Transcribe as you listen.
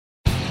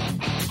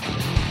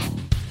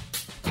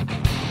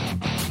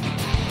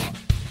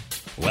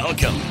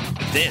Welcome.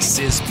 This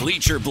is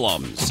Bleacher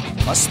Blums,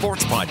 a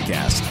sports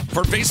podcast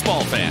for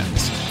baseball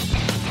fans.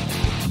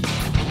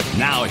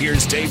 Now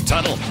here's Dave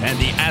Tuttle and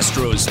the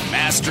Astros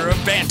master of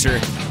banter,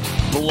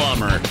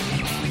 Blummer.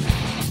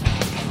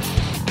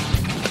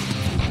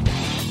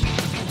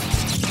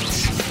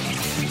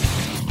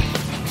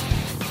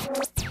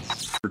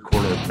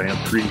 Record our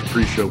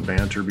pre-show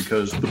banter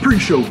because the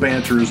pre-show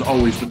banter is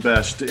always the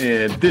best,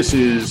 and this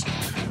is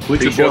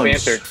Bleacher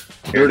Blums. Banter.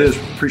 There it is,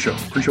 pre-show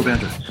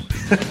banter.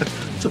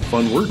 It's a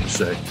fun word to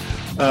say.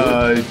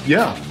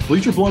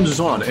 Bleacher Blums is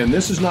on, and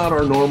this is not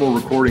our normal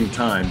recording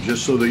time.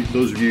 Just so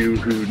those of you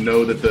who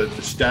know that the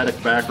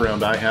static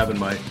background I have in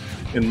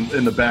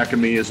the back of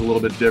me is a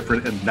little bit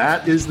different, and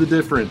that is the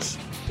difference.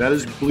 That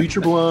is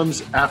Bleacher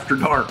Blums After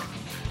Dark.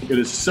 It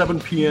is 7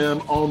 p.m.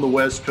 on the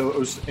West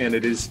Coast, and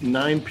it is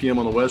 9 p.m.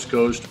 on the West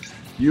Coast.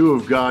 You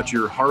have got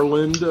your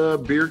Harland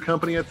Beer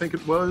Company, I think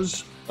it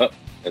was. Oh,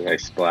 and I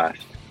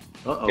splashed.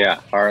 Uh-oh. Yeah,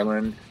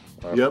 Harland.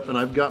 Yep, and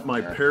I've got my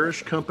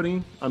Parish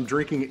Company. I'm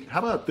drinking,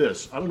 how about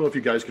this? I don't know if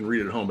you guys can read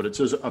it at home, but it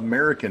says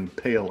American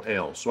Pale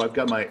Ale. So I've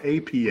got my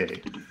APA,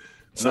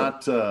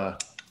 not the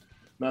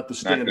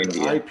standard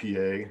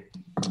IPA.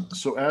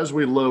 So as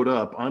we load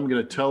up, I'm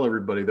going to tell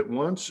everybody that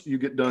once you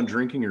get done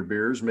drinking your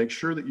beers, make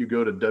sure that you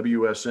go to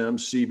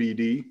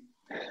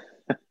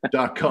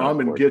WSMCBD.com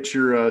and get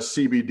your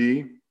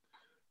CBD,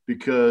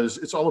 because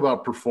it's all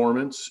about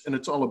performance, and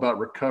it's all about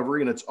recovery,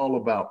 and it's all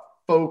about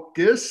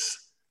focus.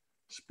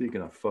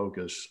 Speaking of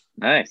focus.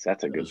 Nice.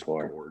 That's a good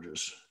pour.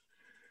 Gorgeous.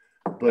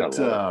 But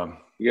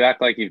you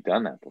act like you've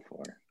done that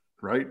before.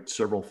 Right?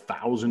 Several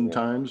thousand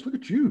times. Look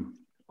at you.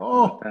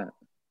 Oh.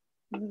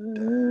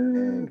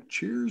 Dang.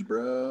 Cheers,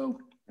 bro.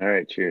 All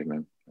right. Cheers,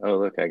 man. Oh,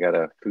 look, I got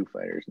a Foo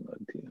Fighters mug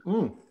too.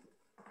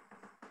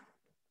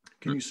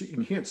 Can you see?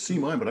 You can't see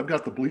mine, but I've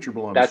got the Bleacher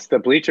Blums. That's the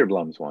Bleacher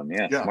Blums one.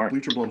 Yeah. Smart.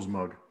 Bleacher Blums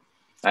mug.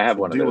 I have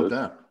one of those. Deal with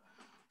that.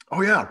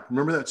 Oh, yeah.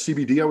 Remember that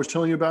CBD I was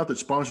telling you about that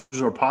sponsors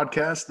our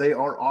podcast? They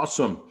are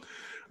awesome.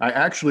 I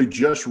actually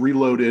just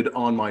reloaded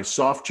on my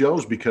soft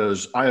gels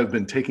because I have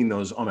been taking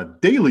those on a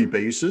daily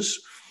basis.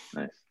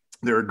 Nice.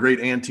 They're a great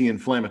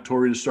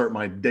anti-inflammatory to start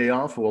my day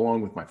off,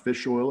 along with my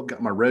fish oil. I've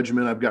got my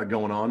regimen I've got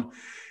going on,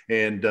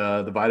 and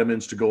the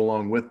vitamins to go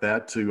along with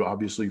that to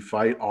obviously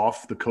fight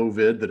off the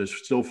COVID that is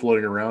still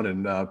floating around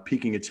and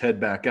peeking its head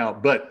back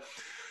out. But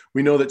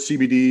we know that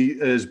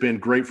CBD has been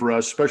great for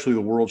us, especially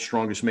the world's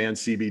strongest man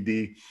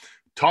CBD.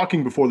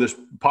 Talking before this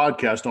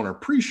podcast on our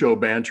pre-show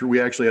banter,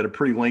 we actually had a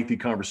pretty lengthy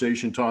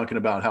conversation talking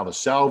about how the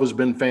salve has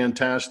been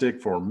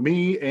fantastic for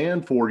me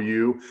and for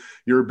you.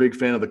 You're a big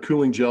fan of the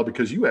cooling gel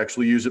because you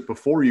actually use it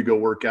before you go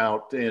work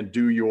out and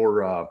do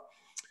your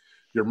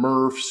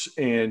Murphs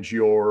and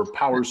your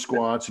power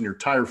squats and your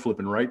tire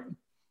flipping, right?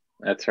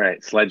 That's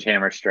right.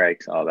 Sledgehammer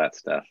strikes, all that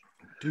stuff.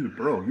 Dude,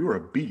 bro, you are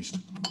a beast.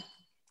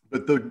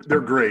 But they're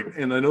great.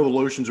 And I know the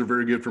lotions are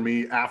very good for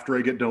me after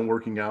I get done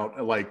working out.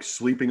 I like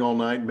sleeping all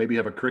night and maybe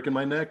have a crick in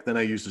my neck. Then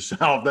I use the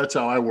salve. That's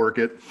how I work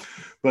it.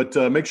 But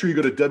make sure you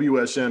go to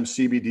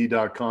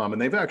WSMCBD.com.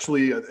 And they've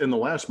actually, in the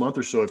last month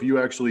or so, if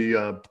you actually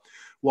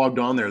logged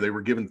on there, they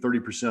were giving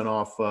 30%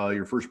 off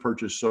your first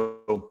purchase.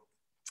 So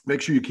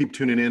make sure you keep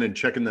tuning in and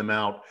checking them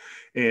out.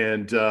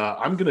 And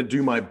I'm going to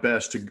do my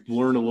best to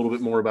learn a little bit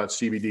more about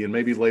CBD. And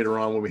maybe later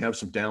on when we have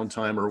some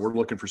downtime or we're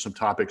looking for some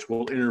topics,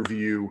 we'll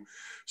interview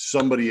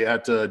somebody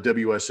at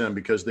WSM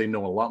because they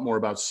know a lot more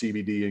about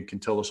CBD and can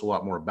tell us a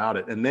lot more about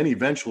it. And then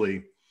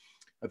eventually,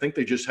 I think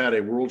they just had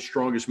a World's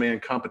Strongest Man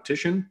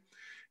competition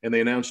and they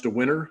announced a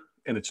winner,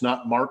 and it's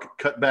not Mark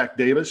Cutback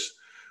Davis,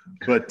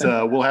 but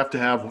we'll have to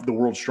have the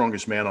World's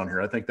Strongest Man on here.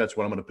 I think that's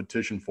what I'm going to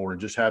petition for,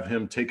 and just have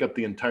him take up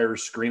the entire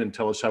screen and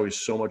tell us how he's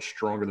so much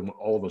stronger than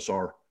all of us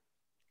are.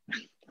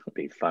 That'd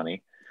be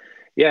funny.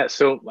 Yeah,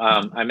 so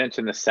I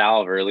mentioned the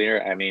salve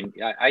earlier. I mean,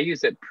 I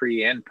use it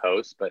pre and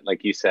post, but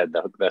like you said,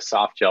 the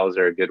soft gels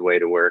are a good way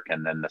to work,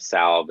 and then the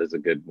salve is a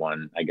good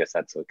one. I guess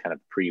that's a kind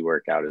of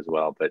pre-workout as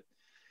well. But,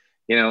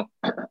 I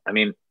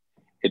mean,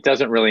 it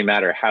doesn't really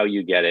matter how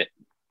you get it.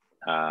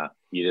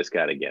 You just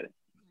got to get it.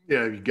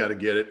 Yeah, you got to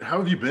get it. How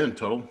have you been,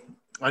 Tuttle?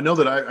 I know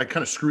that I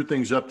kind of screwed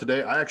things up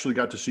today. I actually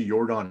got to see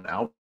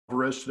Yordan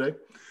Alvarez today.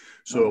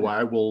 So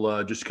I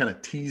will just kind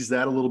of tease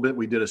that a little bit.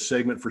 We did a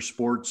segment for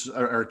sports,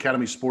 our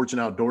Academy Sports and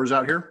Outdoors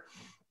out here.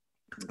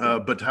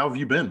 But how have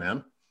you been,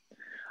 man?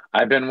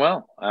 I've been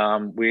well.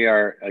 We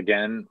are,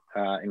 again,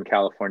 in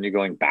California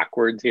going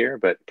backwards here.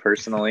 But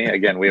personally,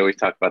 again, we always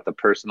talk about the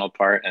personal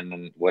part and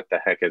then what the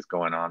heck is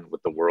going on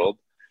with the world.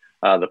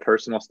 The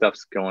personal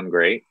stuff's going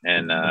great.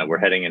 And we're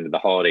heading into the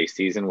holiday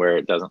season where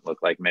it doesn't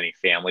look like many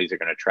families are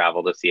going to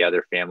travel to see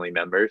other family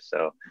members.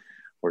 So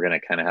we're going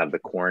to kind of have the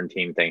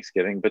quarantine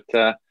Thanksgiving.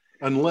 But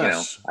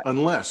Unless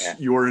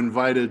you are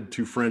invited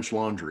to French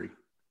Laundry,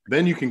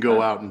 then you can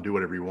go out and do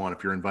whatever you want.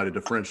 If you're invited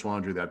to French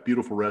Laundry, that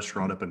beautiful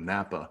restaurant up in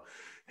Napa,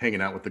 hanging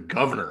out with the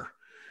governor.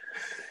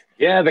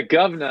 Yeah, the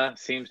governor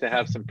seems to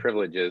have some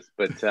privileges,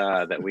 but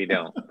that we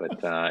don't.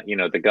 But,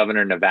 the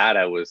governor of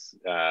Nevada was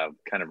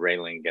kind of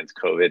railing against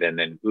COVID, and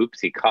then,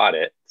 oops, he caught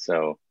it.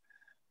 So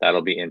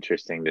that'll be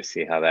interesting to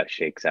see how that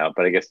shakes out.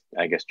 But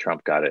I guess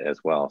Trump got it as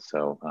well.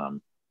 So,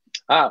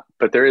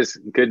 but there is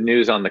good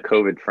news on the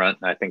COVID front.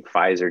 I think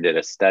Pfizer did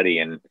a study,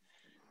 and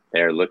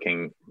they're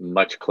looking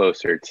much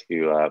closer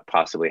to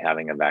possibly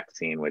having a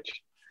vaccine,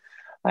 which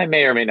I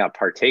may or may not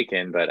partake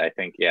in. But I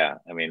think, yeah,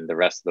 I mean, the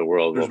rest of the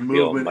world There's will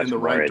feel movement much in the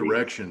more right at ease.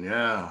 direction.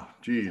 Yeah,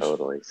 geez.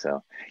 Totally.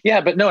 So, yeah,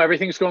 but no,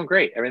 everything's going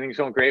great. Everything's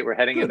going great. We're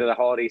heading Good. into the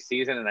holiday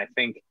season, and I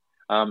think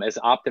as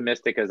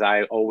optimistic as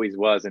I always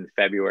was in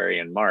February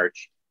and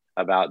March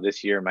about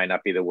this year might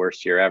not be the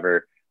worst year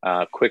ever.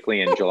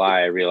 Quickly in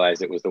July, I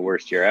realized it was the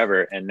worst year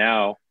ever. And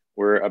now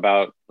we're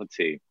about,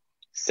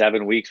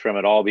 7 weeks from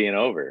it all being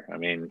over. I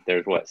mean,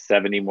 there's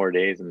 70 more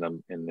days in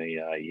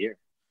the year.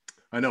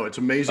 I know, it's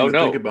amazing to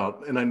think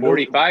about. And I know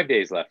 45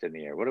 days left in the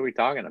year. What are we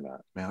talking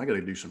about? Man, I got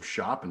to do some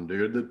shopping,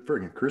 dude. The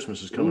friggin'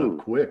 Christmas is coming up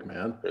quick,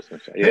 man.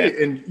 Christmas, yeah.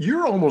 Hey, and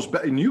you're almost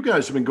back, and you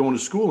guys have been going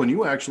to school, and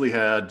you actually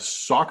had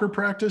soccer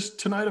practice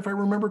tonight, if I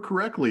remember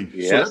correctly.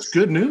 Yes. So that's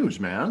good news,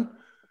 man.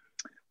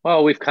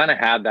 Well, we've kind of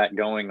had that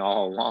going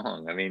all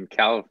along. I mean,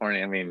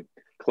 California,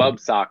 club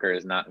soccer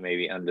is not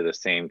maybe under the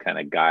same kind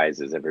of guise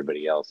as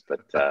everybody else, but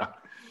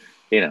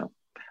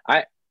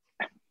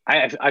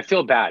I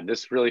feel bad. This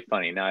is really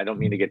funny. Now, I don't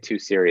mean to get too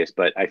serious,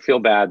 but I feel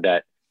bad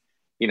that,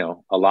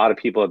 a lot of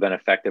people have been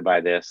affected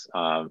by this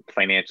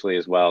financially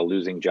as well,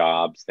 losing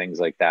jobs, things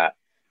like that.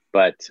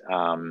 But,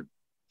 I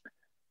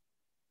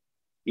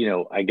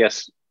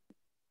guess,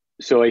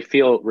 so I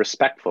feel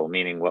respectful,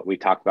 meaning what we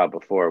talked about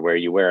before, where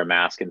you wear a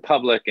mask in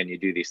public and you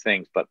do these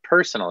things. But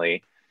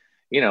personally,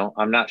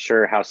 I'm not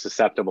sure how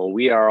susceptible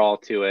we are all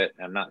to it.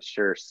 I'm not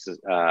sure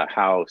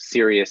how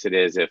serious it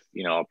is if,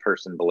 a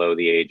person below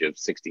the age of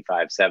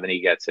 65,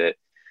 70 gets it.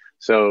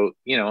 So,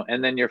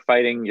 and then you're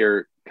fighting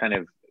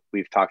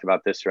we've talked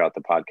about this throughout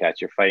the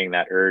podcast, you're fighting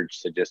that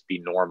urge to just be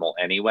normal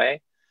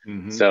anyway.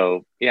 Mm-hmm.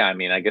 So, yeah,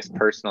 I guess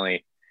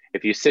personally,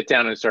 if you sit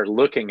down and start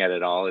looking at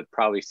it all, it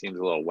probably seems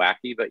a little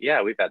wacky, but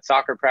yeah, we've had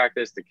soccer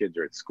practice. The kids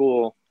are at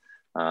school.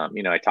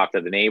 I talked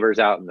to the neighbors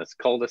out in this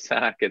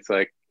cul-de-sac. It's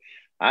like,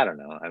 I don't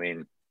know.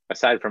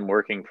 Aside from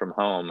working from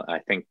home, I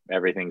think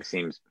everything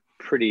seems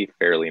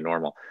fairly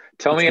normal.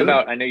 Tell me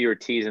about, I know you were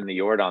teasing the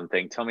Jordan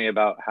thing. Tell me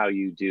about how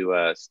you do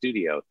a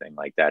studio thing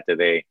like that.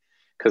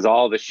 Because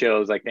all the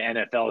shows, like the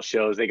NFL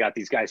shows, they got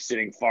these guys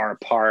sitting far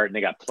apart and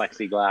they got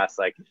plexiglass.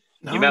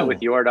 You met with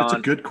Jordan. That's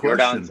a good question.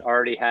 Jordan's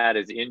already had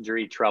his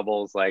injury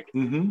troubles.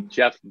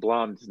 Jeff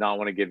Blum does not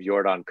want to give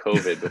Jordan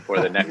COVID before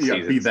the next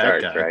season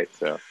starts, right?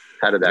 So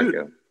how did that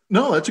go?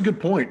 No, that's a good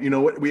point.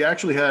 We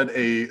actually had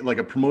a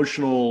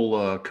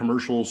promotional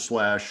commercial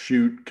 /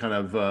 shoot kind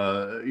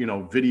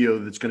of, video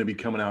that's going to be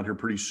coming out here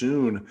pretty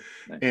soon.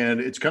 Nice.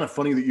 And it's kind of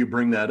funny that you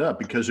bring that up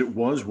because it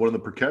was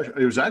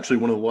it was actually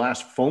one of the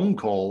last phone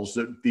calls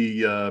that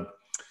the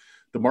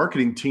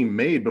marketing team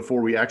made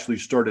before we actually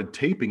started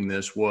taping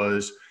this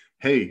was,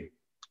 hey,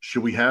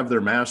 should we have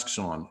their masks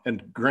on?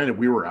 And granted,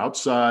 we were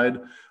outside.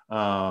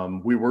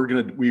 We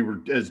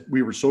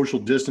were social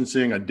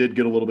distancing. I did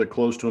get a little bit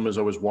close to him as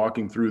I was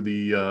walking through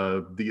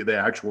the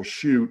actual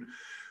shoot,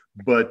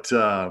 but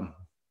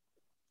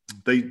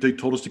they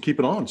told us to keep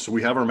it on. So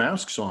we have our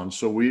masks on.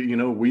 So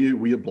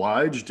we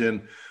obliged.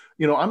 And,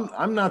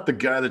 I'm not the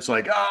guy that's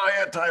like,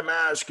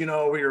 anti-mask,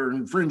 we're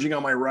infringing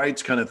on my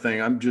rights kind of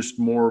thing. I'm just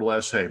more or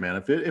less, hey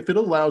man, if it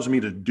allows me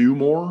to do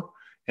more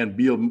and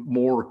be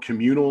more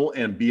communal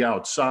and be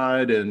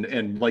outside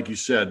and like you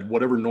said,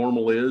 whatever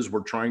normal is, we're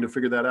trying to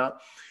figure that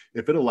out.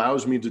 If it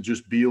allows me to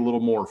just be a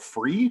little more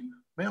free,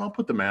 man, I'll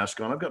put the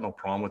mask on. I've got no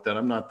problem with that.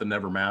 I'm not the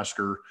never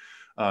masker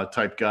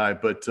type guy,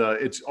 but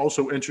it's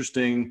also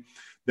interesting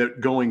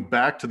that going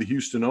back to the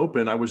Houston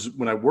Open,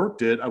 when I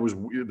worked it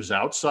was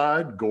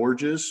outside,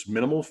 gorgeous,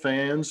 minimal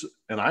fans,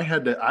 and I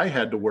had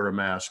to wear a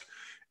mask.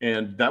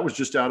 And that was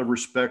just out of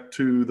respect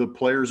to the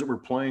players that were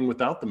playing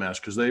without the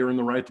mask because they are in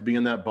the right to be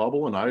in that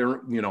bubble. And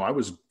I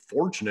was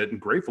fortunate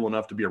and grateful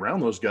enough to be around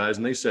those guys.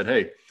 And they said,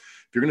 hey,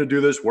 if you're going to do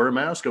this, wear a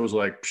mask. I was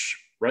like,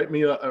 write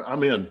me up.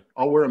 I'm in.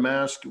 I'll wear a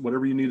mask,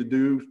 whatever you need to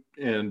do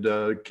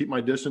and keep my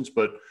distance.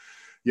 But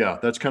yeah,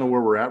 that's kind of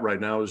where we're at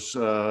right now is,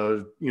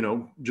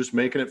 just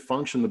making it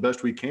function the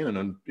best we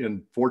can.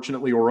 And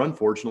fortunately or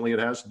unfortunately, it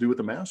has to do with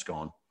the mask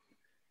on.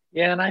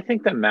 Yeah, and I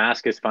think the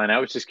mask is fine. I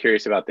was just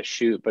curious about the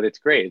shoot, but it's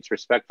great. It's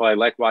respectful. I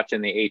like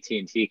watching the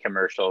AT&T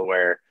commercial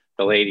where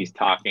the lady's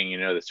talking,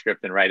 the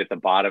script, and right at the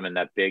bottom in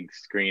that big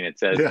screen, it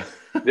says,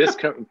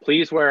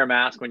 please wear a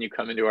mask when you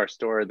come into our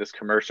store. This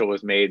commercial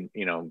was made,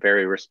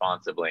 very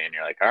responsibly. And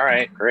you're like, all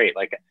right, great.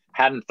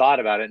 Hadn't thought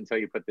about it until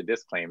you put the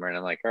disclaimer. And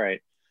I'm like, all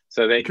right.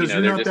 So because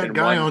you're not that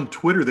guy on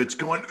Twitter that's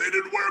going, they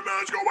didn't wear a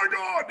mask. Oh my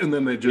God. And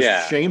then they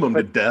just shame them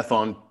to death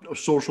on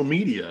social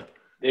media.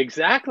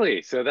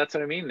 Exactly. So that's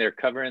what I mean. They're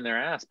covering their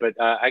ass. But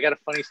I got a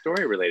funny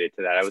story related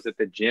to that. I was at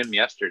the gym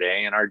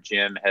yesterday, and our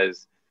gym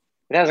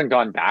hasn't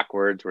gone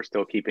backwards. We're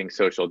still keeping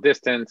social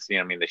distance.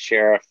 The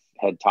sheriff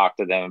had talked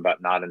to them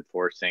about not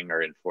enforcing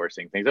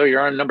things. Oh,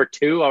 you're on number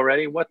 2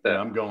 already? What the?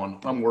 Yeah,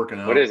 I'm working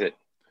out. What is it?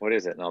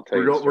 And I'll tell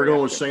you. We're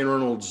going with St.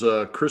 Arnold's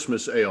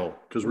Christmas ale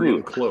because we're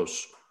getting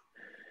close.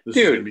 This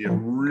is going to be a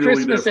really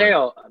Christmas different.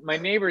 ale. My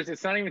neighbors,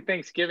 it's not even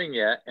Thanksgiving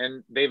yet,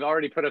 and they've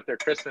already put up their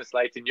Christmas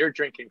lights, and you're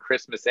drinking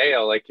Christmas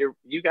ale. Like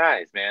you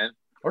guys, man.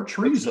 Our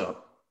tree's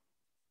up.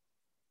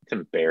 It's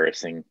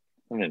embarrassing.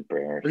 I'm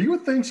embarrassed. Are you a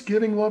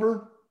Thanksgiving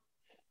lover?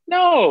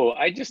 No,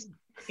 I just,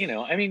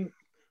 I mean,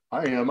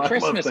 I am. I love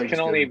Christmas can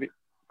only Thanksgiving. be,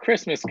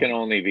 Christmas can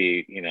only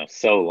be,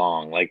 so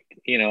long. Like,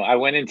 I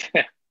went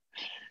into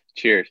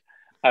cheers.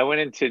 I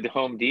went into the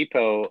Home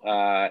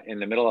Depot in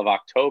the middle of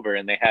October,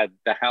 and they had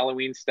the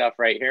Halloween stuff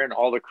right here and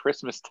all the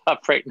Christmas stuff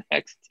right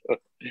next to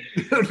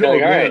it. No, Like,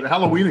 man, all right,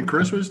 Halloween and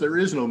Christmas, there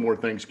is no more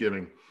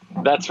Thanksgiving.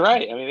 that's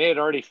right. I mean, they had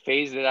already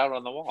phased it out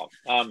on the wall.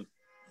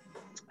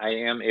 I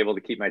am able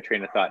to keep my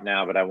train of thought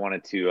now, but I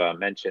wanted to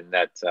mention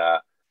that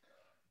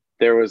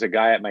there was a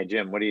guy at my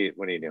gym. What are you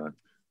doing?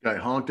 Guy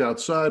honked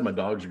outside. My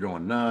dogs are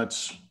going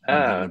nuts.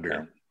 I'm having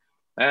a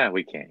beer.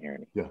 We can't hear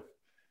any. Yeah.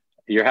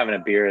 You're having a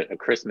beer, a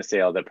Christmas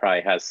ale that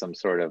probably has some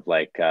sort of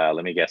like,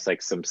 let me guess,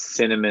 like some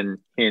cinnamon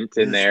hint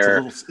in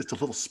there. It's a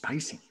little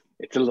spicy.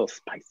 It's a little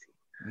spicy.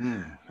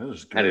 That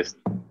is good. That is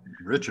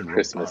rich and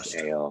Christmas robust.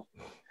 ale.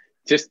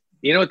 Just,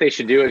 what they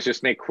should do is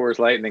just make Coors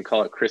Light and then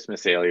call it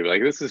Christmas ale. You'd be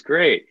like, this is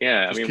great.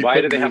 Yeah. Just I mean, keep why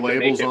do putting they new have to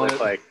make labels it on look it.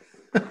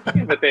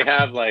 like, but they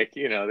have like,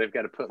 they've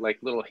got to put like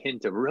little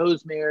hint of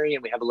rosemary,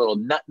 and we have a little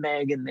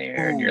nutmeg in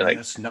there. And you're like,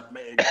 yes,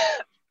 nutmeg.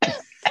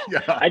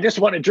 Yeah. I just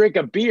want to drink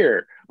a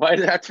beer. Why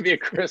does it have to be a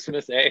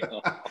Christmas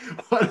ale?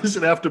 Why does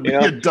it have to be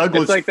a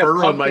Douglas it's like the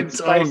fir on my pumpkin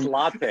spice tongue?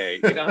 latte.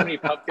 You know how many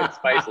pumpkin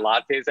spice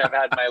lattes I've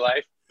had in my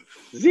life?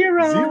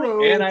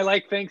 Zero. And I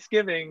like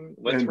Thanksgiving.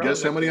 And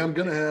guess how many I'm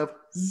going to have?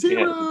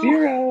 Zero.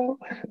 Zero.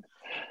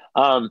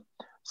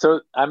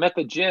 So I'm at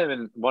the gym,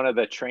 and one of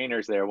the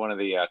trainers there, one of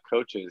the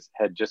coaches,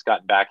 had just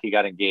gotten back. He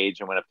got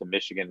engaged and went up to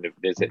Michigan to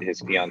visit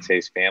his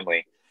fiance's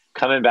family.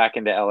 Coming back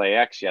into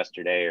LAX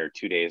yesterday or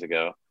 2 days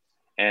ago,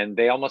 and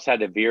they almost had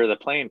to veer the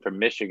plane from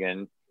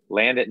Michigan,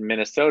 land it in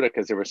Minnesota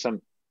because there was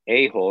some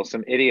a-hole,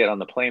 some idiot on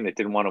the plane that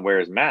didn't want to wear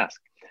his mask.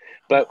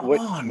 But what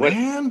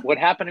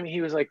happened to me?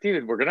 He was like,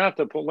 "Dude, we're gonna have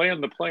to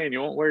land the plane.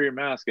 You won't wear your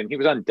mask." And he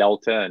was on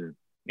Delta, and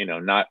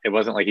it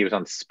wasn't like he was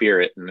on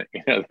Spirit, and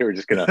they were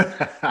just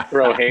gonna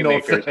throw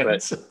haymakers.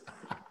 But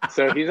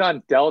so he's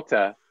on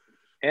Delta,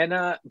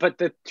 and but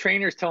the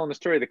trainer's telling the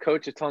story, the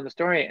coach is telling the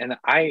story, and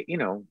I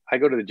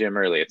go to the gym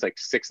early. It's like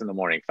 6 a.m,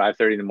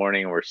 5:30 in the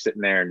morning, and we're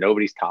sitting there,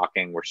 nobody's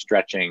talking, we're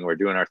stretching, we're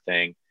doing our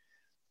thing.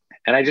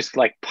 And I just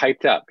like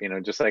piped up,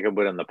 just like I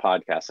would on the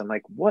podcast. I'm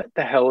like, what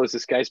the hell is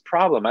this guy's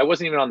problem? I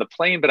wasn't even on the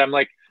plane, but I'm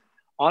like,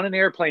 on an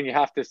airplane, you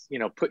have to,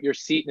 put your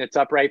seat in its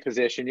upright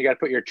position. You got to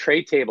put your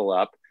tray table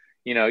up.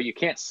 You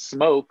can't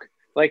smoke.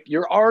 Like,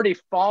 you're already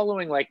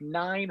following like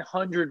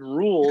 900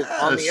 rules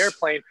on the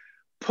airplane.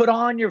 Put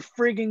on your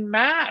frigging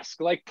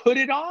mask. Like, put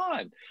it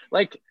on.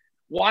 Like,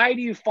 why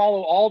do you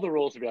follow all the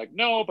rules and be like,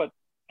 no, but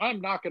I'm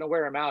not going to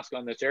wear a mask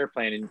on this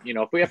airplane. And,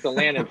 if we have to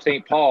land in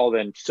St. Paul,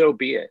 then so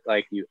be it.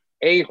 Like, you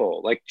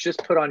a-hole, like, just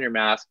put on your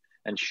mask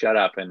and shut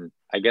up. And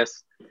I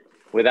guess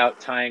without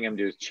tying him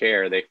to his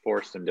chair, they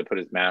forced him to put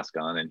his mask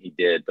on, and he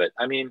did. But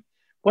I mean,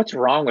 what's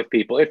wrong with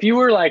people? If you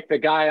were like the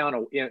guy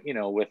on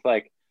with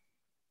like,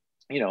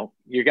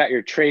 you got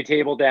your tray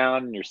table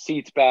down and your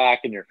seat's back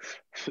and you're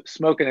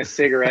smoking a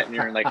cigarette and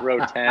you're in like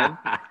row 10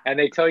 and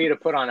they tell you to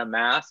put on a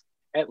mask,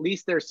 at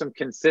least there's some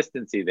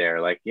consistency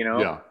there. Like,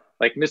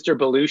 like Mr.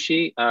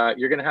 Belushi,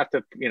 you're going to have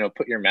to,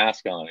 put your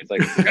mask on. It's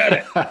like, forget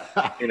it.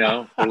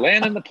 We're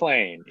landing the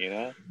plane,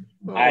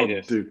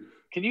 Dude.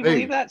 Can you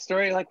believe that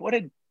story? Like, what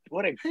hey,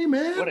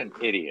 man, what an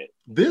idiot.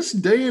 This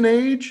day and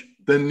age,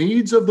 the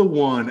needs of the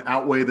one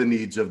outweigh the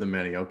needs of the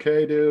many.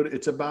 Okay, dude,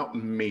 it's about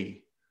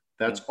me.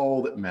 That's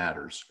all that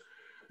matters.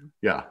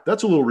 Yeah,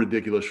 that's a little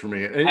ridiculous for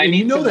me. And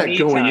that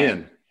going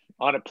in.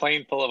 On a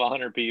plane full of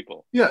 100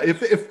 people. Yeah,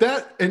 if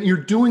that, and you're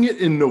doing it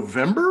in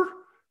November,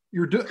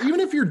 even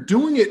if you're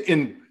doing it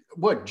in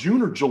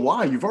June or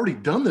July, you've already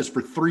done this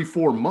for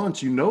 3-4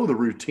 months. You know the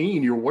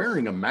routine. You're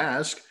wearing a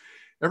mask.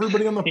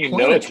 Everybody on the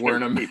planet's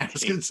wearing a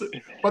mask.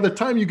 By the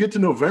time you get to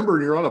November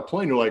and you're on a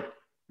plane, you're like,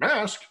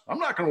 mask? I'm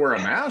not going to wear a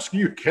mask. Are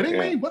you kidding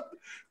me?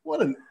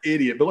 What an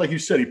idiot. But like you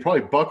said, he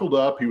probably buckled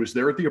up. He was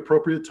there at the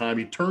appropriate time.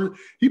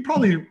 He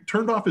probably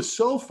turned off his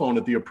cell phone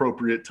at the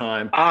appropriate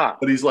time.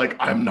 But he's like,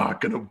 I'm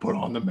not going to put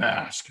on the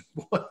mask.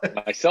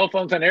 My cell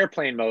phone's on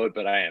airplane mode,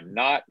 but I am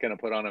not going to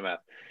put on a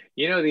mask.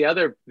 The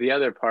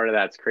other part of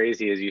that's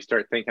crazy is you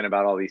start thinking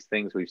about all these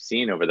things we've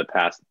seen over the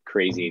past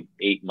crazy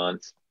 8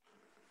 months,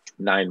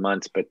 9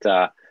 months. But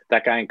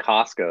that guy in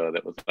Costco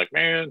that was like,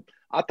 man,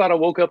 I thought I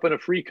woke up in a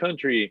free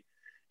country.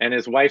 And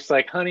his wife's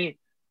like, honey,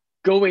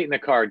 go wait in the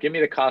car. Give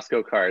me the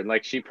Costco card. And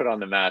like, she put on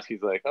the mask.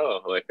 He's like,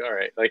 oh, like, all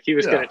right. Like, he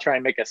was going to try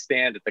and make a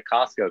stand at the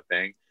Costco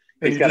thing.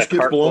 And he just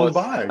gets blown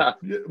by.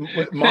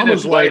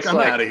 Mama's like, I'm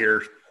out of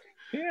here.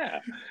 Yeah.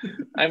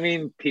 I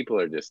mean, people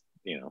are just,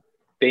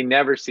 they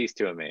never cease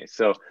to amaze.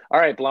 So, all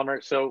right,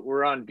 Blummer. So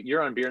you're on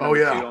beer number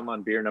 2. I'm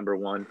on beer number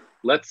 1.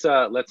 Let's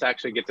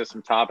actually get to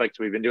some topics.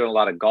 We've been doing a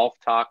lot of golf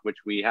talk, which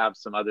we have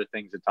some other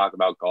things to talk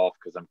about golf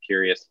because I'm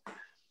curious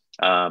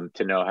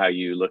to know how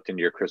you looked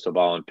into your crystal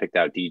ball and picked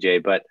out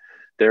DJ. But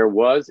there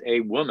was a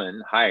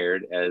woman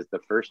hired as the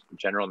first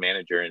general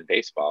manager in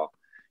baseball.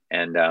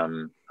 And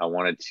I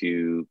wanted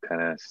to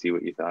kind of see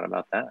what you thought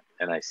about that.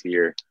 And I see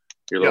your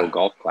little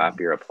golf clap,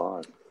 your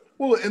applause.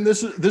 Well, and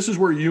this is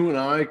where you and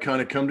I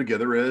kind of come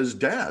together as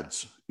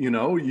dads.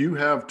 You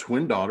have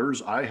twin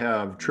daughters. I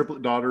have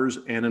triplet daughters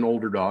and an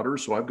older daughter.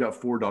 So I've got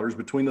 4 daughters.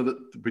 Between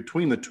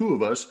the two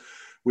of us,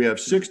 we have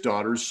 6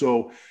 daughters.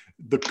 So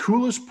the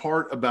coolest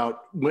part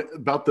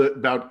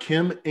about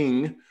Kim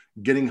Ng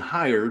getting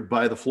hired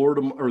by the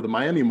Florida or the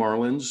Miami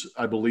Marlins,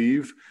 I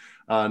believe,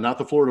 not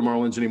the Florida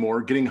Marlins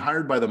anymore, getting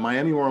hired by the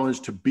Miami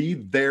Marlins to be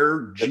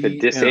their GM. The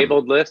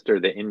disabled list or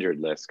the injured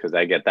list? Because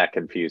I get that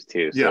confused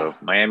too. Yeah. So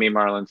Miami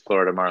Marlins,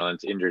 Florida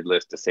Marlins, injured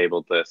list,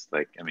 disabled list.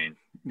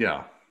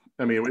 Yeah.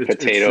 I mean,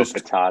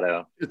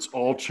 potato. It's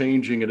all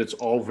changing and it's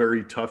all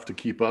very tough to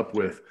keep up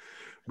with.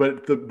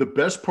 But the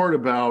best part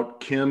about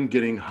Kim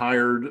getting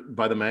hired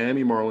by the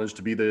Miami Marlins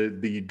to be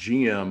the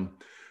GM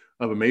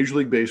of a Major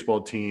League Baseball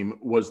team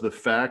was the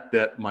fact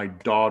that my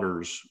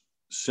daughters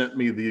sent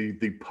me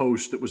the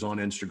post that was on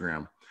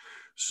Instagram.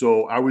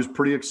 So I was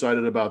pretty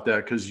excited about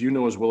that because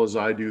as well as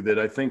I do that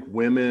I think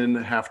women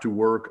have to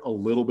work a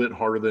little bit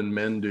harder than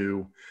men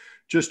do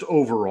just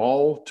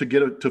overall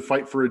to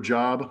fight for a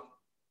job.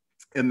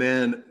 And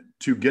then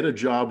to get a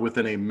job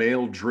within a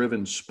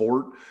male-driven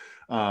sport,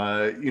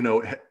 at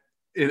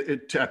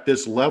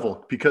this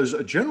level, because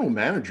a general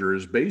manager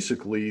is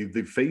basically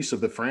the face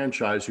of the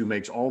franchise who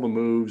makes all the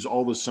moves,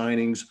 all the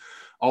signings,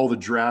 all the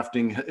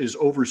drafting, is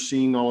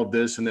overseeing all of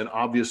this. And then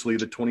obviously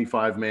the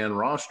 25-man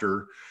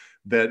roster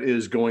that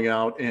is going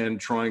out and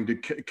trying to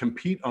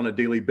compete on a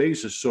daily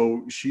basis.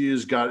 So she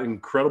has got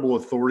incredible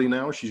authority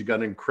now. She's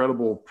got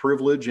incredible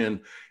privilege and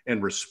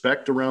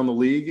respect around the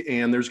league.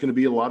 And there's going to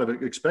be a lot of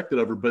it expected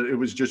of her, but it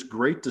was just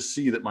great to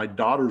see that my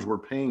daughters were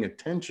paying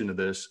attention to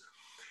this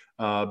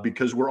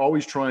because we're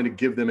always trying to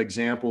give them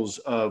examples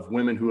of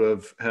women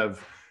who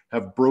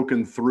have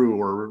broken through,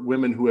 or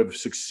women who have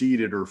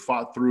succeeded or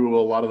fought through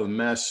a lot of the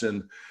mess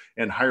and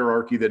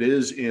hierarchy that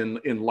is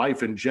in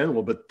life in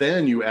general. But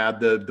then you add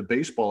the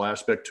baseball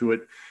aspect to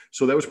it.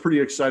 So that was pretty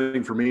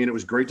exciting for me. And it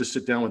was great to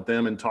sit down with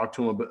them and talk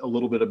to them a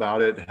little bit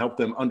about it, help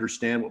them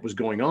understand what was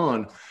going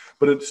on.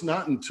 But it's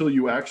not until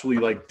you actually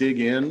dig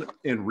in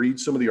and read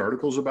some of the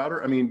articles about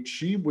her. I mean,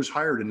 she was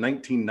hired in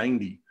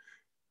 1990.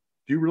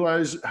 Do you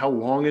realize how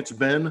long it's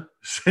been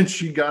since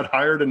she got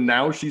hired and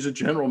now she's a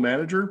general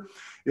manager?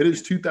 It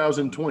is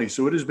 2020.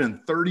 So it has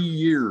been 30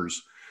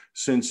 years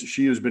since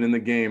she has been in the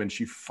game and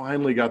she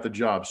finally got the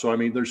job. So, I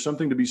mean, there's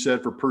something to be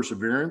said for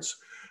perseverance.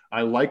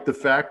 I like the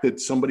fact that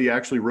somebody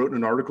actually wrote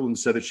an article and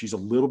said that she's a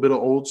little bit of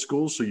old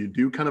school. So you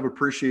do kind of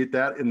appreciate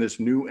that in this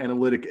new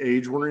analytic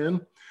age we're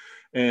in.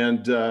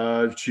 And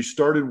she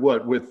started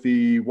with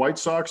the White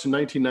Sox in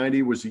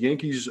 1990, was the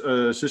Yankees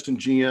assistant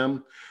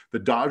GM, the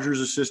Dodgers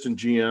assistant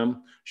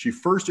GM. She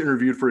first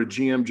interviewed for a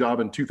GM job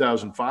in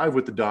 2005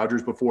 with the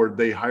Dodgers before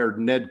they hired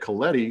Ned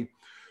Colletti.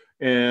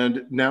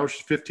 And now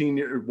she's 15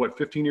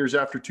 years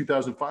after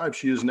 2005,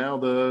 she is now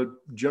the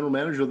general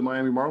manager of the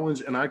Miami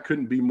Marlins. And I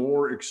couldn't be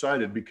more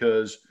excited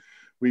because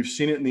we've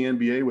seen it in the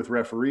NBA with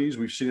referees.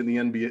 We've seen it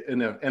in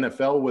the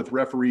NFL with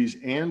referees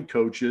and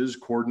coaches,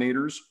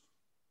 coordinators.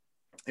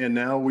 And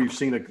now we've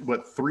seen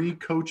 3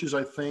 coaches,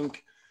 I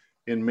think,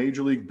 in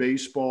Major League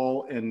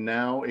Baseball, and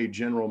now a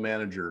general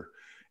manager.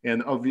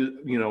 And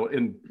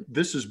and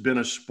this has been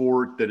a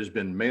sport that has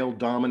been male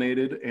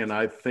dominated, and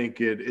I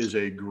think it is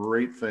a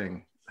great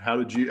thing. How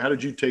did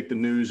you take the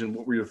news, and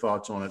what were your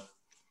thoughts on it?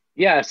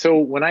 Yeah, so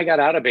when I got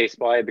out of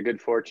baseball, I had the good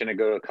fortune to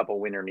go to a couple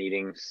winter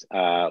meetings,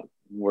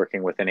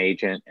 working with an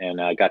agent, and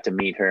I got to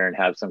meet her and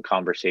have some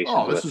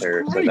conversations with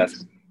her. Great.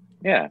 So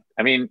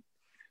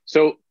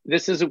so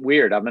this is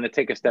weird. I'm going to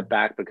take a step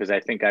back because I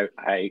think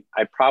I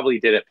probably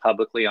did it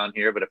publicly on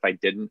here, but if I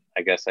didn't,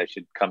 I guess I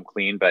should come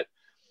clean. But,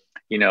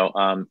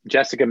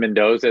 Jessica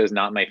Mendoza is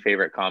not my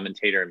favorite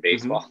commentator in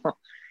baseball. Mm-hmm.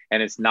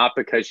 And it's not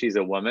because she's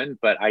a woman,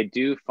 but I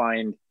do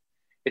find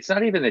it's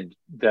not even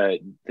the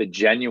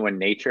genuine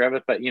nature of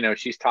it, but,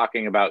 she's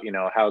talking about,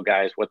 how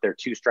guys, what their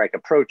 2-strike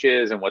approach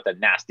is and what the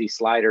nasty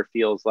slider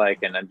feels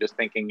like. And I'm just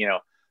thinking,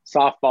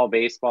 softball,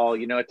 baseball,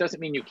 it doesn't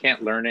mean you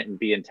can't learn it and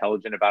be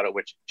intelligent about it,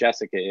 which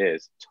Jessica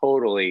is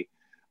totally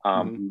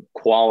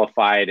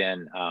qualified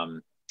and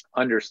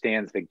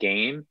understands the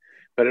game,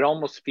 but it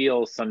almost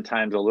feels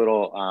sometimes a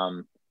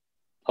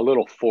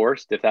little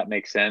forced, if that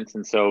makes sense.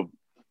 And so,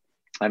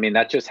 I mean,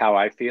 that's just how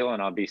I feel,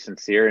 and I'll be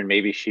sincere, and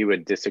maybe she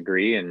would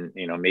disagree, and,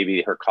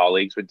 maybe her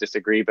colleagues would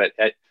disagree, but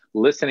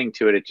listening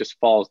to it, it just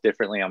falls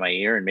differently on my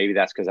ear. And maybe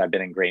that's because I've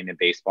been ingrained in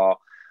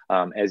baseball,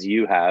 as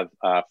you have,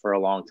 for a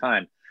long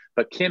time.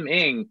 But Kim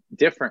Ng,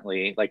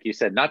 differently, like you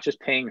said, not just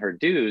paying her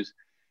dues,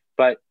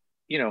 but,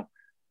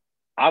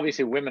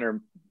 obviously women are,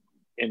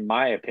 in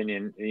my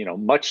opinion,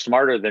 much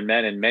smarter than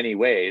men in many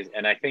ways.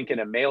 And I think in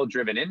a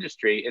male-driven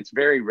industry, it's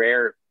very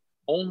rare,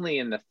 only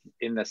in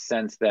the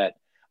sense that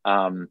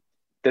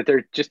that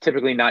they're just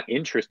typically not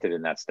interested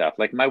in that stuff.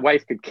 Like my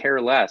wife could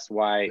care less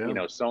why,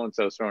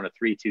 so-and-so's throwing a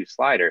 3-2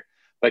 slider.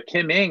 But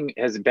Kim Ng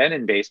has been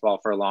in baseball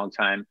for a long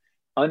time,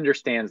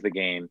 understands the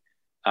game,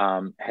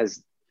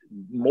 has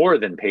more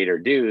than paid her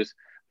dues.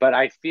 But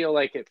I feel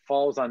like it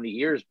falls on the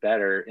ears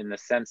better in the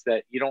sense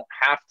that you don't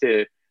have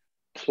to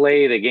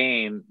play the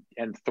game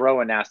and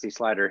throw a nasty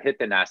slider, hit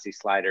the nasty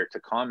slider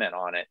to comment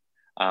on it,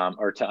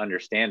 or to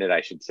understand it,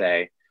 I should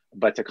say.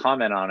 But to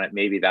comment on it,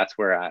 maybe that's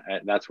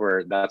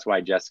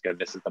why Jessica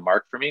misses the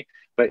mark for me.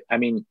 But I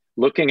mean,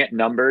 looking at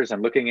numbers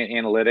and looking at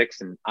analytics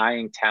and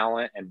eyeing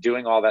talent and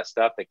doing all that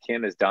stuff that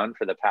Kim has done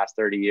for the past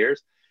 30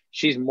 years,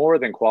 she's more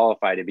than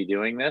qualified to be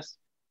doing this.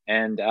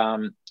 And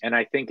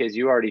I think, as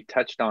you already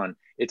touched on,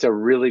 it's a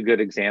really good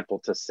example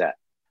to set.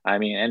 I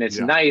mean, and it's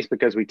nice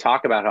because we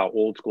talk about how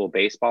old school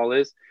baseball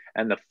is,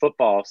 and the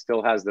football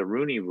still has the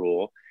Rooney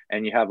Rule,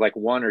 and you have like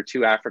one or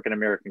two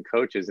African-American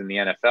coaches in the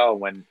NFL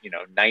when,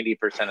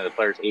 90% of the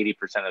players, 80%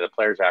 of the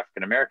players are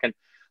African-American.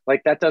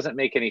 Like, that doesn't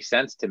make any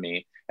sense to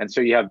me. And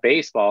so you have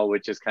baseball,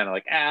 which is kind of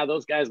like,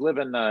 those guys live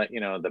in the,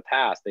 the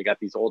past. They got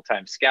these old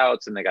time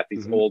scouts and they got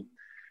these old,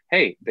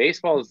 hey,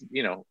 baseball is,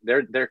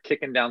 they're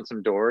kicking down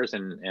some doors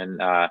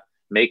and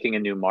making a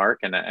new mark.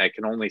 And I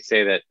can only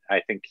say that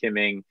I think Kim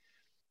Ng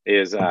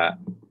is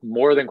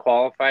more than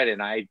qualified,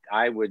 and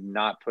I would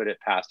not put it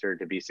past her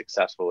to be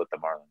successful with the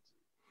Marlins.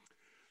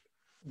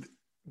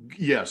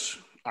 Yes,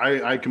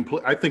 I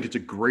think it's a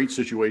great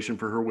situation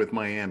for her with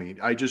Miami.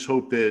 I just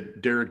hope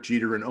that Derek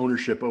Jeter and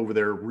ownership over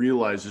there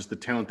realizes the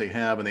talent they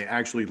have, and they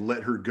actually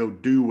let her go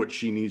do what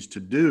she needs to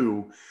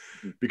do,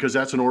 because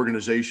that's an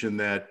organization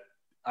that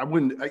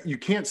you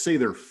can't say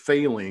they're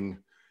failing.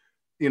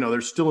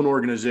 They're still an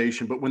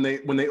organization, but when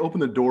they open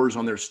the doors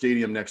on their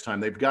stadium next time,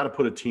 they've got to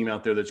put a team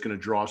out there that's going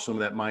to draw some of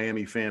that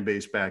Miami fan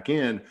base back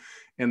in.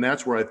 And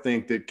that's where I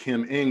think that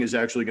Kim Ng is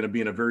actually going to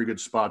be in a very good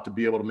spot to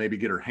be able to maybe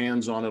get her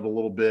hands on it a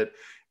little bit.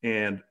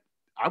 And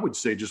I would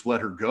say just let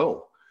her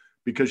go,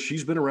 because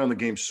she's been around the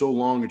game so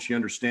long and she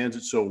understands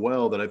it so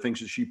well that I think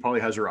that she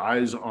probably has her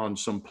eyes on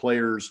some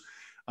players,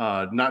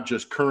 not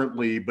just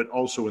currently, but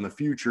also in the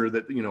future,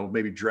 that,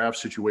 maybe draft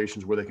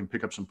situations where they can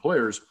pick up some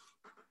players.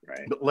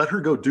 Right. But let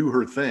her go do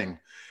her thing.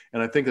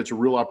 And I think that's a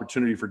real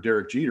opportunity for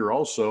Derek Jeter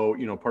also,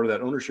 part of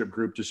that ownership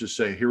group, to just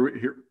say, you're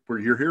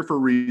here for a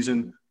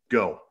reason,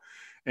 go.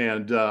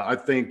 And I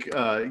think,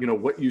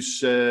 what you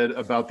said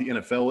about the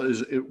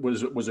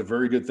NFL was a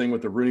very good thing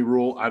with the Rooney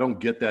Rule. I don't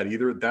get that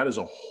either. That is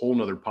a whole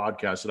nother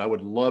podcast that I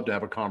would love to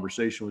have a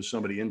conversation with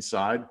somebody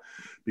inside,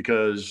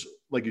 because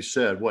like you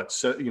said,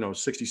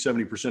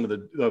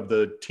 60-70% of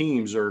the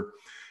teams are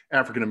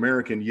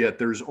African-American, yet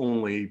there's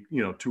only,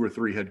 2 or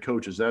 3 head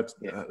coaches.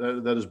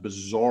 That is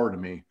bizarre to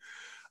me.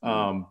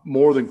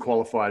 More than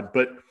qualified,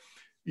 but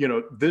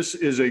this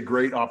is a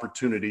great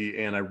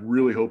opportunity, and I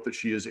really hope that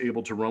she is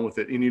able to run with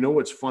it. And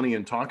what's funny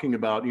in talking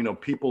about,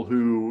 people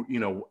who,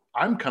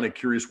 I'm kind of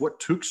curious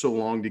what took so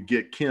long to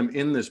get Kim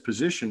in this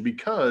position,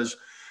 because,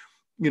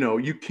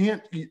 you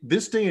can't,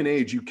 this day and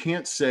age, you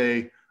can't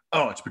say,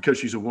 oh, it's because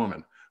she's a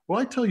woman. Well,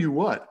 I tell you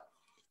what,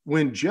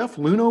 when Jeff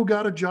Luhnow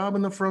got a job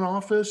in the front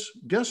office,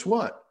 guess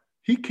what?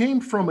 He came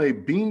from a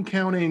bean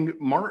counting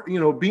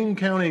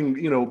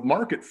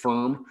market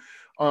firm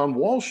on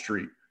Wall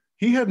Street.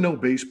 He had no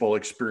baseball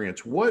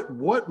experience.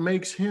 What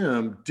makes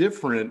him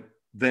different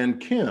than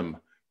Kim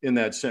in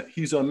that sense?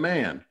 He's a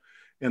man,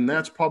 and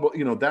that's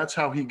probably, that's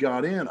how he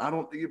got in.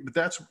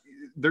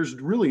 There's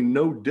really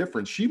no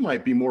difference. She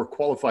might be more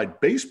qualified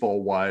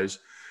baseball wise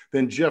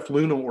than Jeff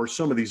Luhnow or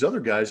some of these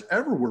other guys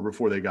ever were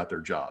before they got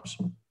their jobs.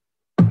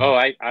 Oh,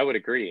 I would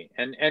agree.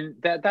 And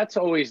that's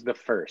always the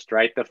first,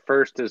 right? The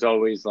first is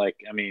always like,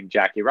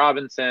 Jackie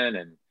Robinson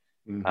and,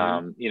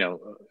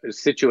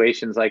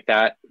 situations like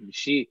that.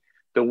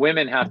 The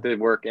women have to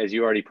work, as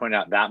you already pointed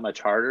out, that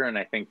much harder. And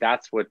I think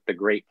that's what the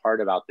great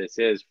part about this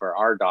is for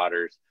our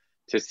daughters,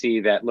 to see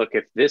that, look,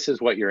 if this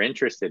is what you're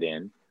interested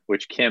in,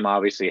 which Kim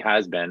obviously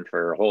has been for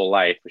her whole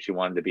life, she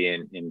wanted to be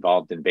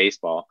involved in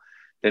baseball,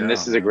 then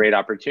this is a great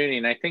opportunity.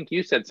 And I think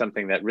you said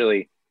something that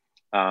really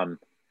kind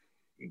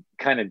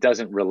of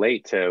doesn't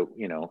relate to,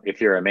 if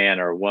you're a man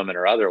or a woman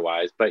or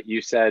otherwise, but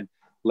you said,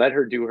 let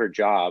her do her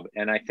job.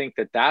 And I think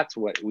that that's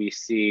what we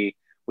see.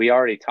 We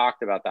already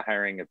talked about the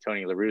hiring of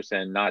Tony La Russa,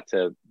 and not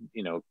to,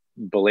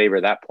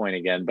 belabor that point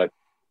again, but,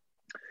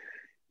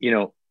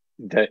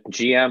 the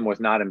GM was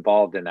not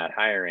involved in that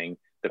hiring.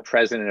 The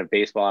president of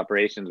baseball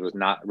operations was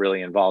not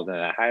really involved in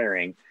that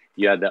hiring.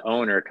 You had the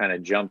owner kind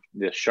of jump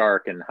the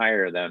shark and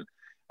hire them.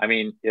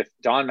 If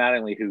Don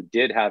Mattingly, who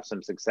did have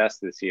some success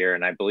this year,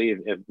 and I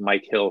believe if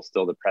Mike Hill's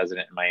still the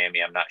president in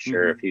Miami, I'm not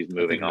sure if he's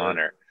moving on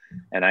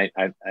and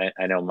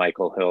I know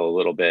Michael Hill a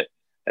little bit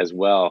as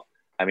well.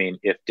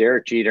 If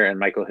Derek Jeter and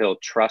Michael Hill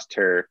trust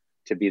her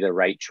to be the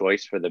right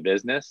choice for the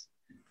business,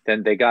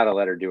 then they got to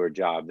let her do her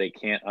job. They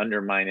can't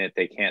undermine it.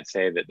 They can't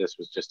say that this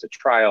was just a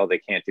trial. They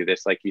can't do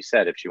this. Like you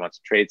said, if she wants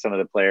to trade some of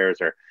the players,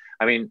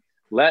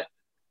 let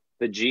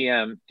the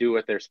GM do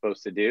what they're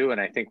supposed to do.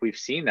 And I think we've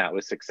seen that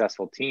with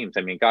successful teams.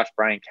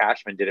 Brian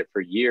Cashman did it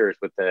for years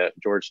with the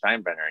George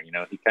Steinbrenner.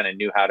 He kind of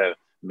knew how to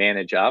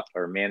manage up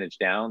or manage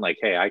down. Like,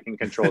 hey, I can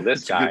control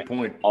this guy.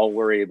 I'll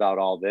worry about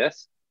all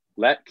this.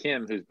 Let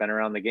Kim, who's been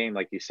around the game,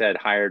 like you said,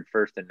 hired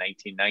first in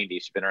 1990.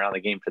 She's been around the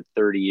game for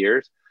 30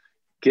 years.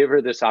 give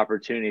her this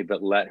opportunity,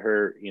 but let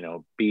her,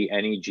 be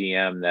any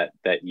GM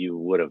that you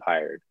would have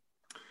hired.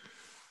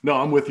 No,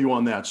 I'm with you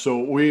on that. So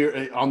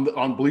we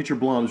on Bleacher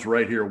Blums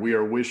right here, we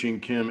are wishing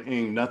Kim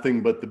Ng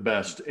nothing but the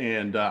best,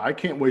 and I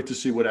can't wait to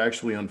see what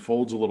actually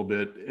unfolds a little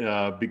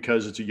bit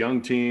because it's a young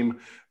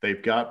team.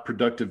 They've got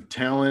productive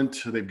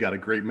talent. They've got a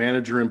great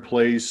manager in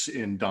place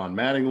in Don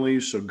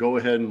Mattingly. So go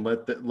ahead and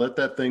let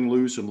that thing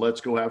loose and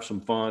let's go have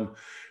some fun.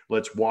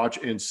 Let's watch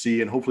and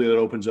see, and hopefully that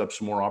opens up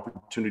some more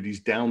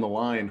opportunities down the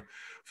line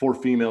for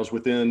females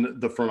within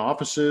the front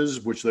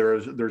offices, which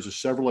there's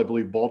several. I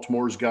believe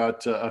Baltimore's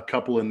got a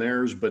couple in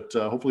theirs, but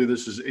hopefully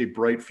this is a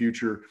bright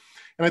future.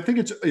 And I think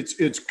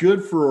it's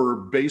good for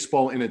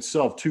baseball in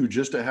itself too,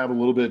 just to have a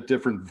little bit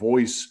different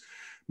voice,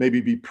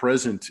 maybe be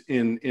present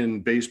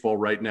in baseball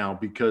right now,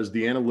 because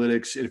the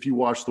analytics, if you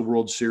watch the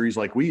World Series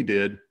like we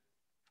did,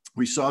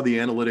 we saw the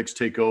analytics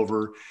take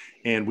over,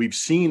 and we've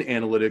seen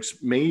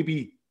analytics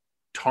maybe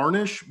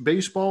tarnish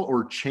baseball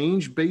or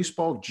change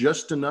baseball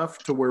just enough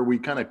to where we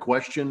kind of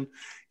question,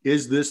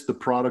 is this the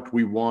product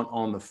we want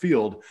on the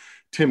field?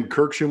 Tim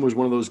Kirksham was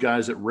one of those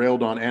guys that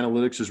railed on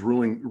analytics as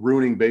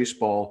ruining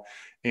baseball.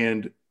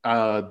 And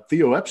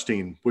Theo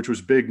Epstein, which was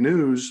big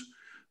news,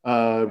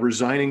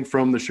 resigning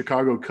from the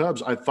Chicago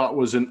Cubs, I thought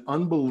was an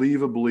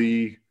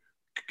unbelievably,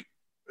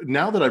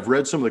 now that I've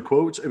read some of the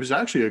quotes, it was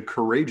actually a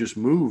courageous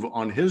move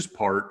on his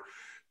part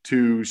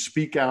to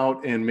speak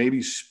out and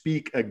maybe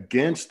speak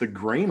against the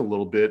grain a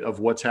little bit of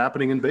what's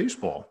happening in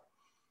baseball.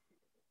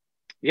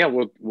 Yeah.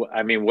 Well,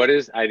 I mean,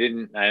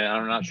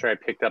 I'm not sure I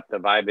picked up the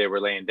vibe they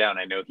were laying down.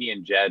 I know he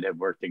and Jed have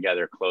worked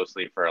together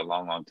closely for a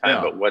long, long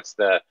time, but what's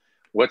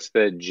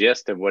the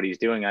gist of what he's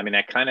doing? I mean,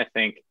 I kind of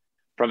think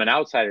from an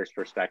outsider's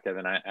perspective,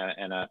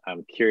 and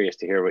I'm curious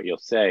to hear what you'll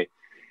say.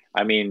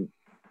 I mean,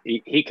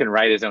 he can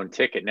write his own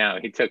ticket now.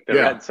 He took the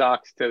Red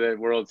Sox to the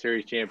World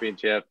Series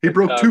championship. He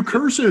broke 2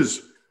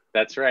 curses.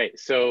 That's right.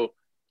 So,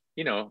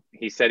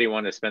 he said he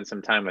wanted to spend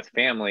some time with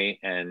family,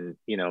 and,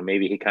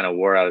 maybe he kind of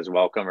wore out his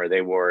welcome, or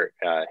they wore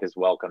his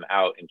welcome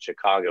out in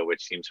Chicago,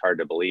 which seems hard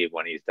to believe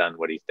when he's done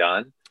what he's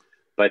done.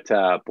 But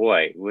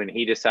boy, when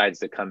he decides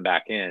to come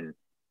back in,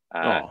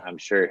 I'm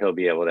sure he'll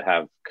be able to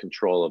have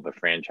control of a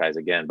franchise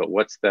again. But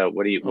what's the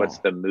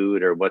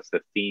mood, or what's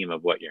the theme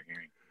of what you're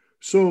hearing?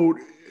 So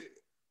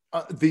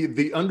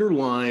the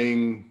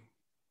underlying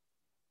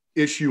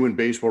issue in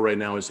baseball right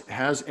now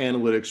has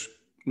analytics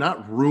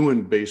not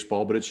ruined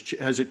baseball, but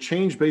has it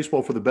changed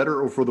baseball for the better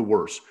or for the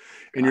worse?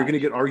 And you're going to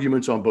get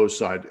arguments on both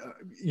sides.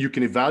 You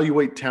can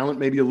evaluate talent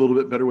maybe a little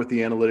bit better with the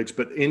analytics,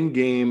 but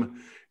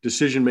in-game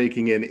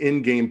decision-making and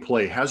in-game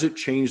play, has it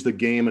changed the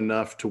game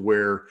enough to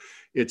where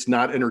it's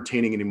not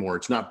entertaining anymore?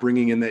 It's not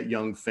bringing in that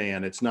young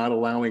fan. It's not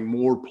allowing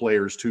more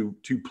players to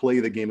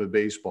play the game of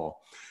baseball.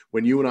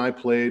 When you and I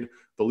played,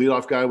 the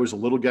leadoff guy was a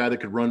little guy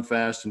that could run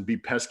fast and be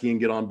pesky and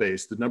get on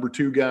base. The number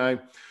 2 guy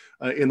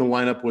in the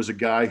lineup was a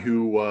guy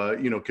who,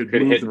 could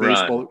move the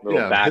baseball.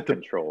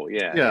 Control.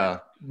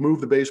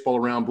 Move the baseball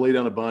around, lay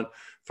down a bunt.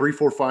 3,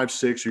 4, 5,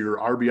 6 are your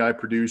RBI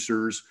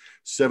producers.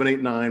 7,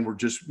 8, 9 were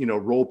just,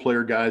 role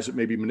player guys that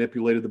maybe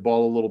manipulated the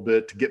ball a little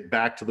bit to get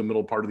back to the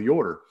middle part of the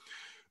order.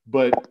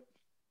 But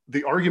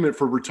the argument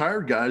for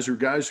retired guys, or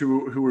guys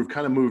who have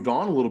kind of moved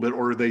on a little bit,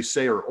 or they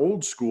say are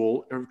old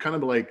school, are kind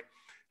of like,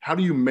 how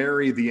do you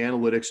marry the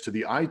analytics to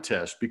the eye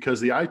test? Because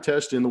the eye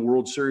test in the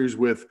World Series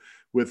with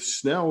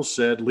Snell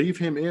said, leave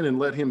him in and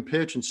let him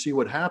pitch and see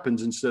what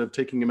happens, instead of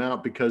taking him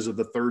out because of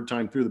the 3rd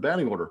time through the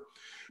batting order.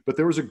 But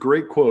there was a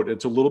great quote.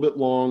 It's a little bit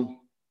long.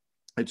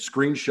 I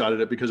screenshotted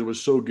it because it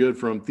was so good,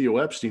 from Theo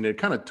Epstein. It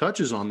kind of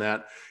touches on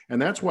that.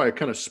 And that's why it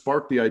kind of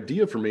sparked the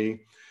idea for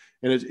me.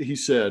 And he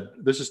said,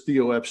 this is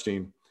Theo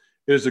Epstein: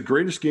 "It is the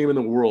greatest game in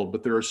the world,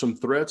 but there are some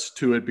threats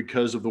to it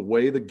because of the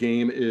way the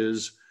game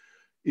is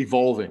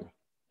evolving."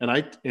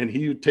 And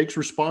he takes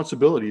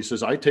responsibility. He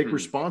says, I take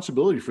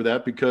responsibility for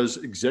that, because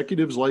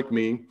executives like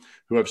me,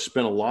 who have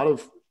spent a lot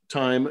of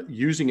time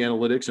using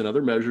analytics and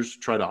other measures to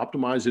try to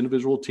optimize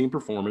individual team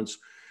performance,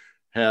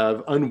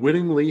 have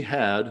unwittingly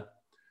had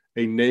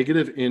a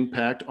negative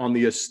impact on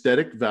the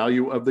aesthetic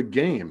value of the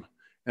game.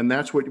 And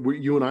that's what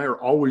you and I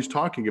are always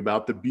talking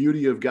about: the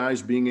beauty of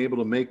guys being able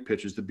to make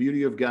pitches, the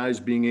beauty of guys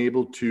being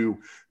able to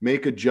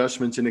make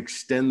adjustments and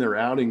extend their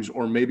outings,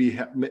 or maybe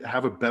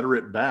have a better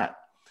at bat.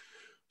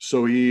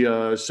 So he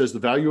says the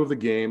value of the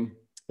game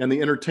and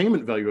the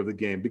entertainment value of the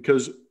game,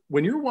 because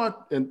when you're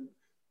and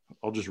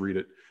I'll just read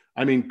it.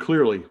 I mean,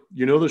 clearly,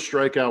 the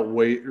strikeout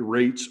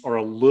rates are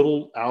a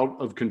little out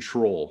of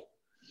control.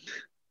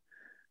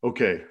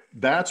 Okay,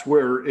 that's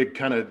where it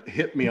kind of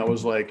hit me. I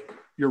was like,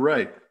 you're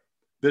right.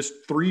 This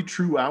 3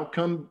 true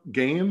outcome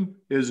game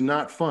is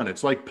not fun.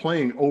 It's like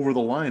playing over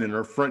the line in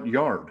our front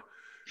yard.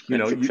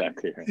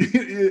 Exactly right.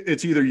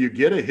 It's either you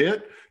get a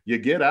hit, you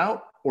get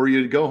out, or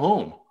you go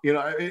home.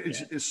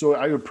 So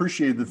I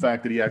appreciated the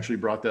fact that he actually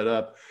brought that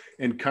up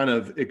and kind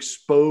of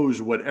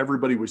exposed what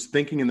everybody was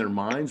thinking in their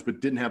minds,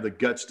 but didn't have the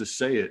guts to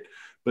say it.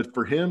 But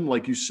for him,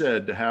 like you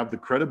said, to have the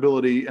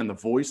credibility and the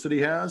voice that he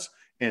has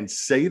and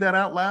say that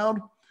out loud,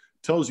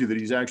 tells you that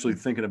he's actually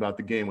thinking about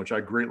the game, which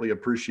I greatly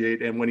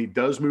appreciate. And when he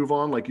does move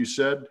on, like you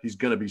said, he's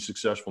going to be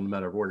successful no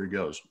matter where he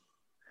goes.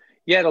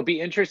 Yeah, it'll be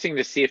interesting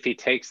to see if he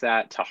takes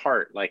that to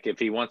heart. Like if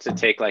he wants to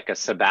take like a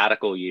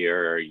sabbatical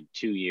year or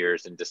 2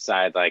 years and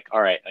decide like,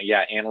 all right,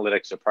 yeah,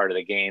 analytics are part of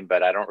the game,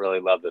 but I don't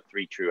really love the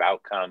 3 true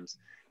outcomes.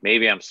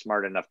 Maybe I'm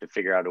smart enough to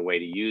figure out a way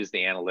to use the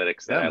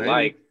analytics that I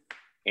like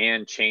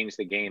and change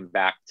the game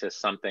back to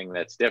something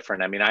that's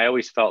different. I mean, I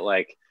always felt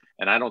like,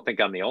 and I don't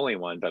think I'm the only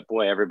one, but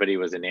boy, everybody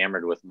was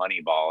enamored with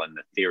Moneyball and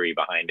the theory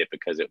behind it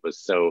because it was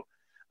so,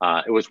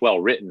 it was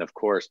well written, of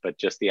course, but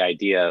just the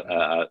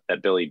idea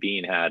that Billy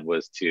Beane had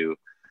was to,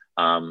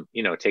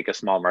 take a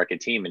small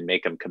market team and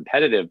make them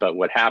competitive. But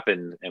what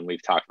happened, and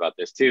we've talked about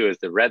this too, is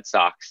the Red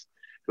Sox,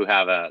 who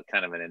have a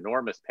kind of an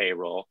enormous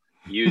payroll,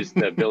 used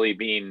the Billy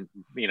Beane,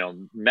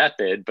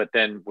 method, but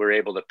then we're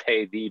able to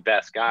pay the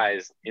best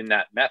guys in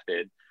that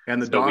method. And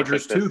the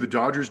Dodgers too. The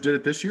Dodgers did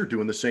it this year,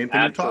 doing the same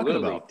thing you're talking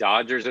about.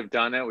 Dodgers have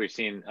done it. We've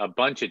seen a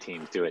bunch of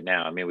teams do it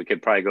now. I mean, we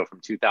could probably go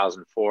from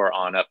 2004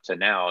 on up to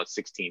now,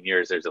 16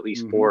 years. There's at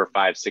least 4 or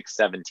 5, 6,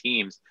 7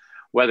 teams.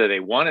 Whether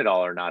they won it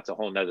all or not, it's a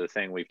whole nother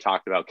thing. We've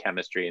talked about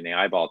chemistry and the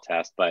eyeball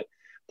test. But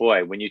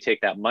boy, when you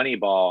take that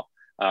Moneyball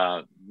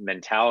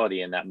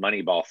mentality and that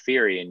Moneyball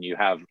theory, and you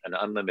have an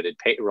unlimited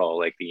payroll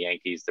like the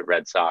Yankees, the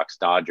Red Sox,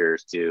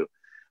 Dodgers do,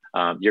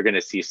 you're going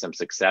to see some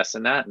success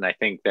in that. And I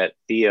think that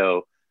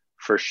Theo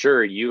for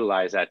sure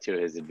utilize that to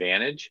his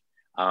advantage.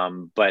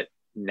 But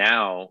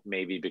now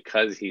maybe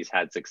because he's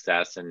had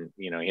success and,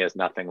 he has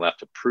nothing left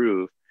to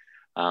prove,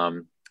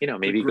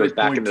 maybe he goes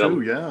back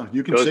into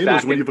you can say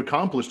this when you've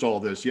accomplished all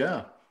this.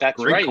 Yeah.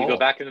 That's right. You go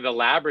back into the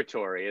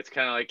laboratory. It's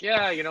kind of like,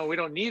 we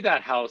don't need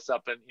that house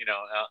up in,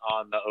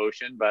 on the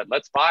ocean, but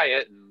let's buy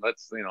it and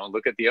let's,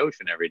 look at the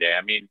ocean every day.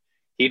 I mean,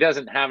 he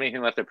doesn't have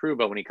anything left to prove,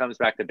 but when he comes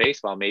back to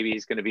baseball, maybe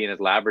he's going to be in his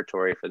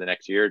laboratory for the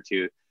next year or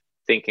two,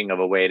 thinking of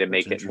a way to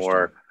make it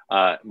more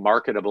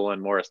marketable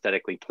and more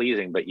aesthetically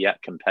pleasing, but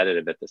yet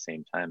competitive at the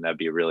same time. That'd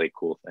be a really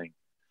cool thing.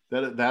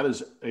 That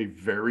is a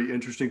very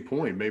interesting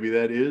point. Maybe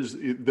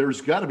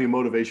there's got to be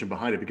motivation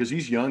behind it because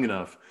he's young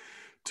enough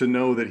to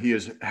know that he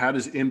has had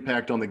his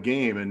impact on the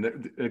game.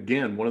 And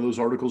again, one of those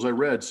articles I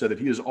read said that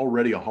he is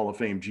already a Hall of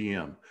Fame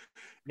GM.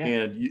 Yeah.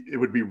 And it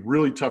would be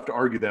really tough to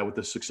argue that with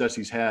the success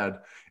he's had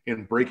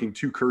in breaking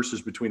 2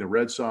 curses between the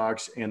Red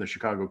Sox and the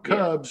Chicago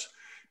Cubs.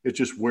 Yeah. It's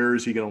just, where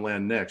is he going to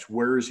land next?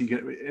 Where is he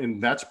going?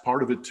 And that's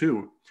part of it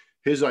too.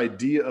 His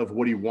idea of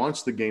what he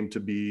wants the game to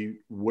be,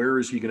 where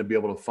is he going to be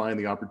able to find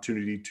the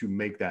opportunity to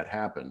make that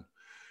happen?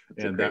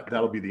 And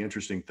that'll be the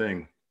interesting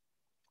thing.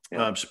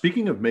 Yeah.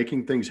 Speaking of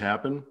making things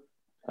happen,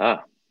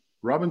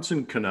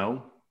 Robinson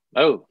Cano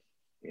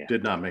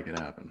did not make it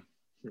happen.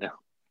 No.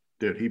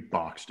 Dude, he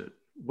boxed it.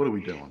 What are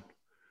we doing?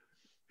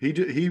 He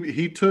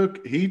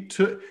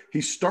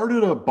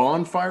started a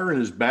bonfire in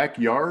his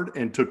backyard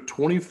and took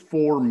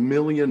 24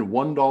 million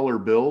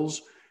 $1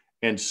 bills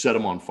and set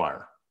them on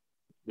fire.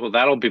 Well,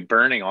 that'll be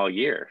burning all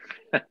year.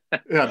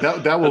 Yeah,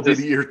 that will be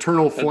the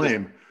eternal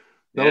flame.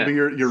 That'll be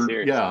your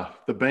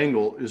the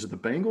Bengal. Is it the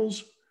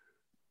Bengals?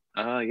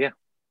 The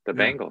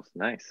Bengals.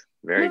 Nice.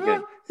 Very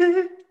good.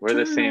 We're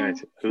the same.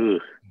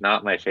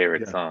 Not my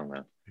favorite song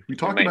though. We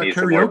talked about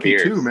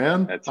karaoke too,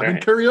 man. That's I'm in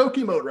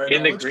karaoke mode right now.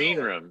 In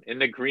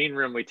the green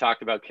room, we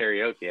talked about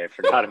karaoke. I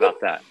forgot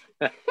about that.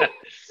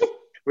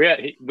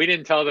 We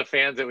didn't tell the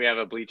fans that we have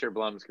a Bleacher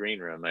Blums green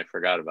room. I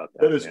forgot about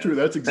that. That is true.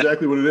 That's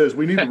exactly what it is.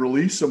 We need to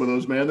release some of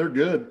those, man. They're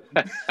good.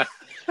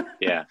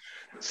 Yeah.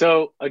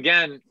 So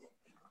again,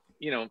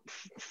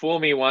 fool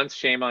me once,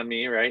 shame on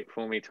me, right?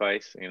 Fool me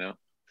twice,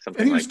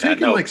 something. And he was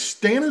taking like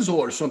Stanozol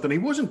or something. He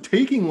wasn't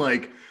taking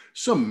like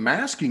some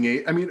masking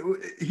aid. I mean,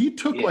 he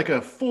took like a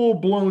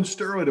full-blown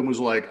steroid and was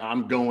like,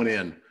 I'm going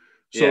in.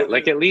 So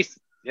like at least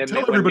tell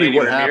everybody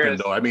what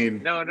happened though. I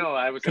mean, no,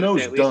 I was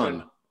Cano's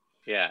done.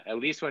 At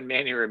least when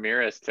Manny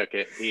Ramirez took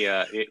it, he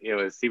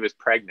was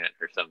pregnant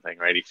or something,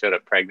 right? He showed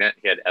up pregnant.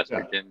 He had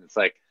estrogen. Yeah. It's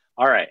like,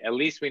 all right, at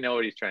least we know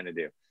what he's trying to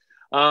do.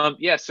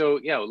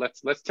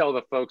 Let's tell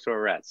the folks where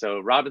we're at. So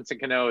Robinson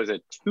Cano is a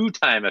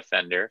 2-time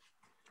offender.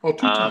 Oh,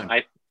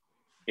 2-time.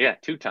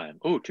 2-time.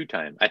 Oh,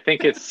 2-time. I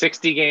think it's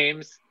 60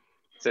 games.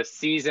 It's a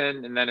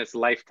season, and then it's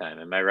lifetime.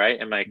 Am I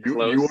right? Am I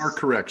close? You are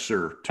correct,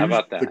 sir. How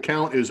about that? The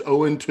count is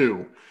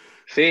 0-2.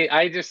 See,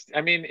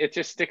 it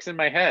just sticks in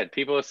my head.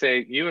 People will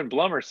say, you and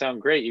Blummer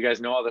sound great. You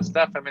guys know all this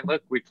stuff. I mean,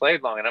 look, we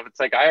played long enough. It's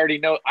like, I already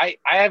know. I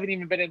haven't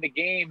even been in the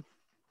game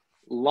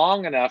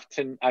long enough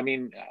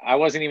I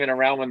wasn't even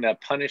around when the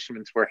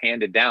punishments were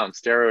handed down.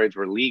 Steroids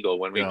were legal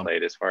when we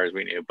played, as far as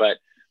we knew. But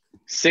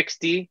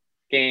 60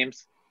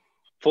 games,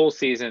 full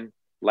season,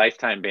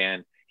 lifetime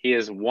ban. He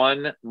is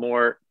one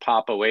more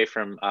pop away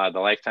from the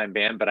lifetime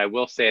ban. But I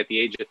will say, at the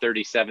age of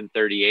 37,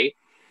 38,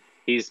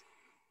 he's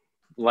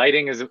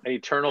lighting his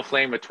eternal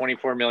flame with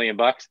 $24 million.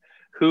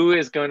 Who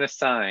is going to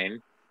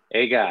sign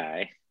a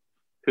guy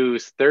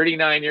who's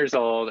 39 years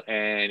old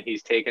and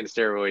he's taken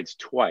steroids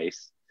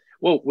twice?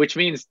 Well, which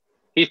means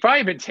he's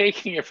probably been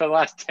taking it for the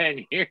last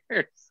 10 years.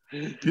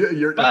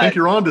 Yeah, I think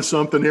you're onto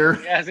something here.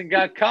 He hasn't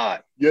got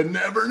caught. You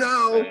never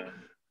know.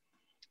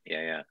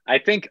 Yeah. I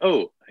think.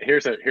 Oh,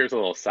 here's a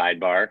little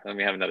sidebar. Let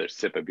me have another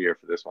sip of beer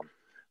for this one.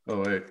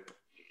 Oh wait.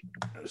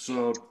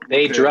 So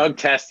they drug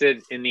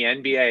tested in the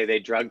NBA. They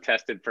drug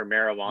tested for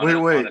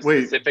marijuana on a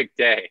specific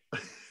day.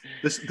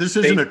 This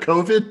isn't a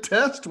COVID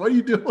test. What are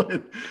you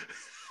doing?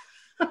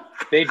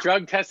 They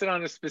drug tested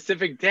on a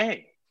specific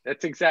day.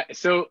 That's exactly.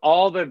 So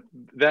all the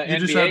NBA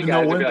just have to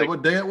guys know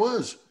what day it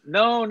was.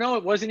 No,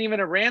 it wasn't even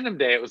a random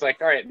day. It was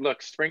like, all right,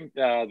 look, spring,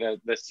 the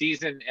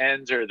season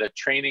ends or the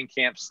training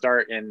camps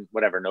start in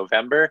whatever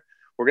November.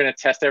 We're gonna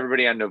test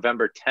everybody on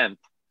November 10th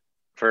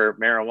for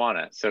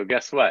marijuana. So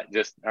guess what?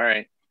 Just all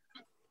right,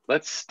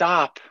 let's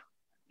stop.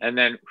 And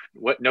then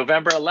what?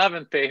 November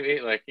 11th, baby.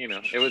 Like it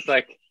was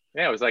like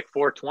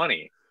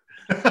 420.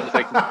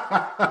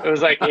 It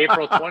was like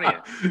April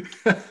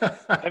 20th.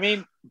 I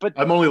mean, but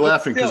I'm only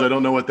laughing because I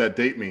don't know what that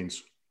date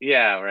means.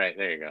 Yeah, right.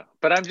 There you go.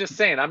 But I'm just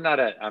saying, I mean,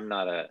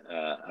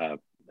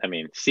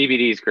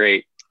 CBD is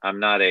great. I'm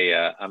not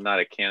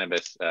a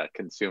cannabis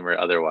consumer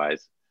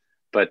otherwise,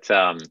 but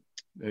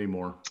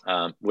anymore.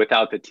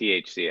 Without the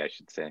THC, I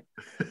should say,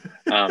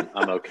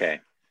 I'm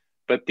okay.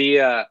 But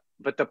the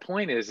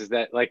point is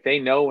that like they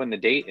know when the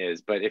date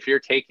is, but if you're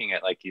taking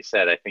it, like you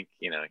said, I think,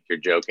 you're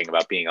joking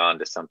about being on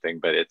to something,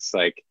 but it's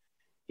like,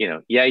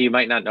 yeah, you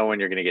might not know when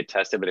you're going to get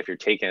tested, but if you're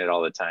taking it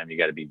all the time, you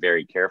got to be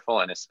very careful.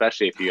 And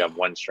especially if you have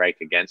one strike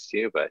against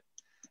you. But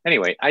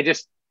anyway,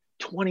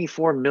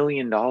 $24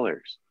 million. How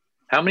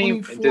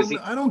many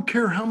I don't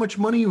care how much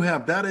money you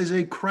have. That is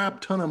a crap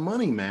ton of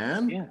money,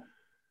 man. Yeah.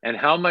 And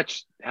how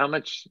much time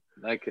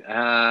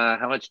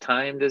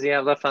does he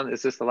have left on?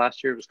 Is this the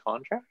last year of his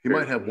contract? He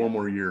might have one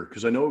more year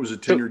because I know it was a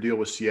 10-year deal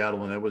with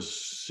Seattle and that was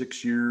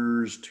 6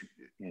 years.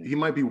 He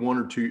might be 1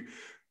 or 2.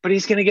 But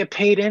he's going to get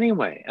paid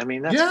anyway. I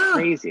mean, that's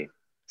crazy.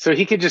 So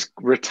he could just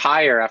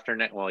retire after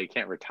well, he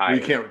can't retire.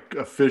 You can't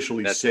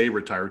officially say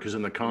retire because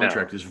then the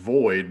contract is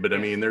void. But I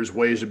mean, there's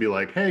ways to be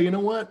like, hey, you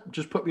know what?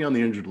 Just put me on the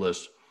injured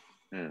list.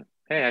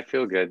 Hey, I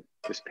feel good.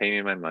 Just pay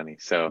me my money.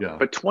 So,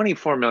 but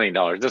 $24 million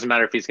doesn't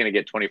matter if he's going to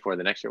get 24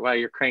 the next year. Wow,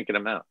 you're cranking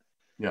him out.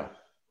 Yeah.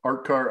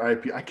 Art Car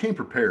IPA. I came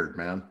prepared,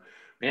 man.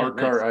 Art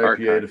Car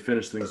IPA to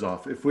finish things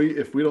off. If we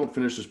don't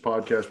finish this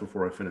podcast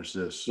before I finish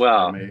this,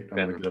 I'm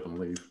gonna get up and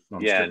leave. No.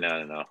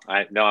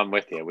 I'm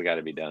with you. We got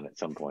to be done at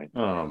some point.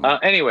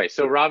 Anyway,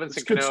 so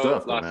Robinson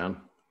Cano lost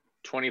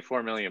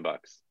 $24 million.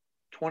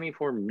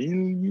 $24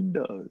 million.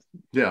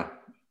 Yeah.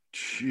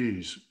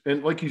 Jeez.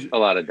 And like you, a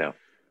lot of dough.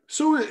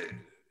 So,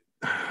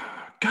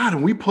 God,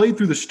 and we played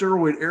through the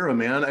steroid era,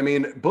 man. I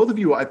mean, both of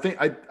you. I think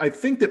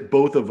that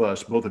both of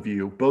us.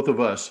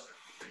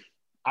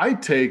 I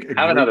take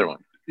another one.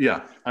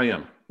 Yeah, I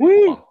am.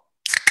 Woo!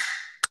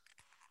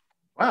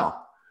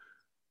 Wow.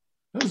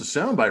 That was a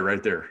soundbite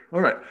right there.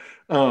 All right.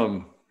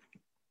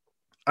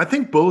 I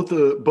think both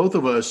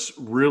of us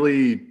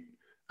really,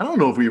 I don't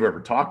know if we've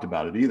ever talked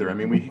about it either. I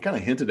mean, we kind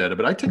of hinted at it,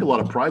 but I take a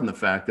lot of pride in the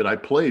fact that I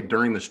played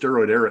during the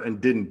steroid era and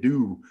didn't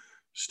do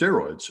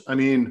steroids. I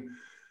mean,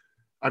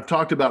 I've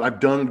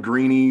done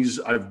greenies.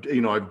 I've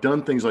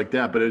done things like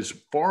that. But as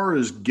far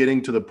as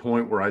getting to the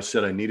point where I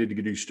said I needed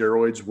to do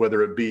steroids,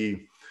 whether it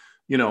be,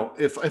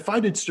 if I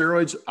did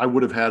steroids, I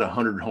would have had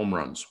 100 home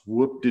runs.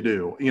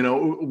 Whoop-de-doo.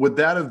 Would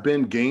that have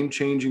been game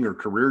changing or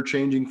career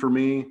changing for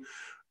me?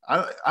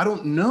 I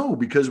don't know,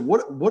 because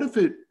what if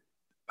it,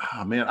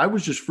 I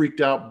was just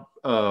freaked out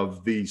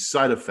of the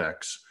side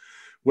effects,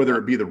 whether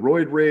it be the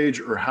roid rage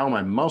or how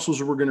my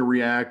muscles were going to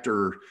react,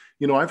 or,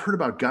 I've heard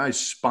about guys'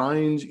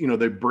 spines,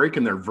 they break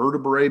in their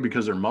vertebrae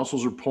because their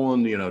muscles are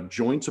pulling,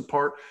 joints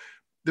apart.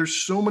 There's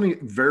so many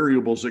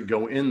variables that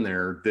go in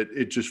there that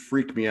it just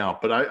freaked me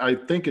out. But I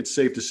think it's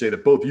safe to say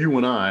that both you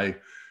and I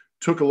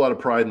took a lot of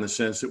pride in the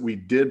sense that we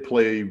did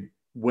play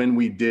when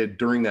we did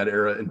during that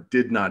era and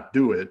did not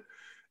do it.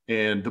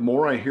 And the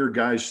more I hear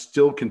guys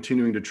still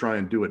continuing to try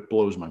and do it,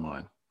 blows my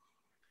mind.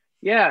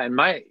 Yeah. And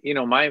my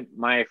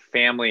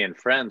family and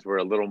friends were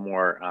a little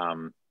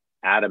more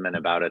adamant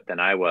about it than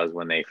I was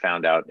when they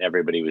found out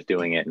everybody was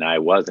doing it and I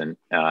wasn't.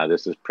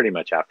 This is pretty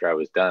much after I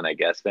was done, I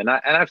guess. And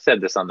I've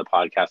said this on the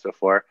podcast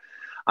before.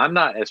 I'm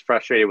not as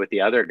frustrated with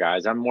the other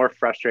guys. I'm more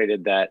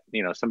frustrated that,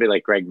 somebody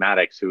like Greg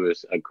Maddux, who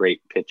is a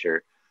great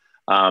pitcher,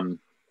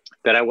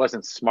 that I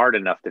wasn't smart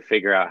enough to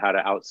figure out how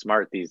to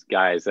outsmart these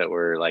guys that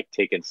were like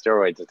taking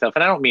steroids and stuff.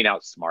 And I don't mean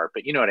outsmart,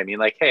 but you know what I mean?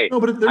 Like, hey, no,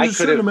 but there's a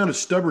certain amount of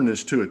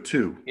stubbornness to it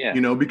too. Yeah.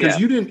 Because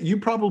you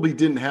probably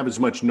didn't have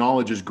as much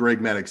knowledge as Greg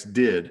Maddux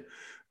did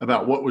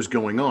about what was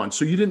going on.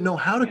 So you didn't know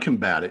how to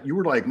combat it. You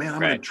were like, man, I'm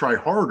going to try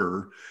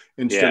harder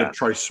instead of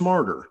try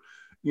smarter,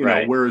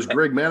 whereas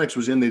Greg Maddux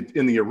was in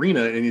the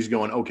arena and he's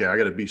going, okay, I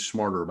got to be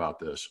smarter about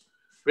this.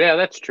 Yeah,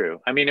 that's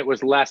true. I mean, it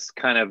was less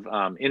kind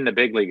of in the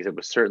big leagues. It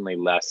was certainly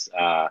less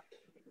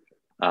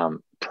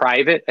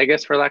private, I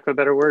guess, for lack of a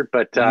better word.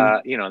 But,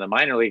 the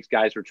minor leagues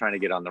guys were trying to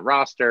get on the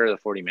roster, the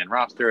 40-man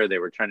roster. They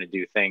were trying to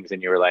do things.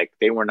 And you were like,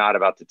 they were not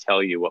about to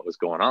tell you what was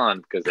going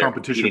on because they're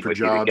competition for with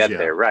jobs. You to get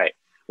there. Right.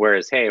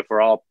 Whereas, hey, if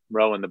we're all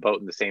rowing the boat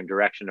in the same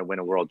direction to win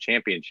a world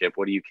championship,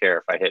 what do you care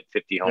if I hit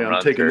 50 home runs?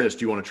 I'm taking this.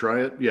 Do you want to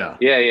try it? Yeah.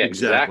 Yeah,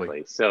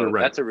 exactly. So right.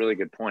 That's a really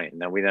good point.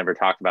 And then we never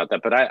talked about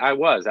that. But I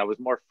was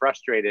more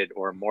frustrated,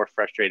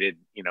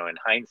 in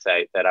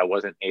hindsight, that I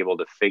wasn't able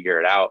to figure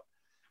it out,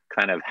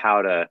 kind of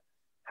how to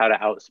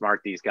outsmart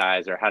these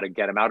guys, or how to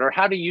get them out, or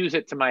how to use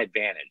it to my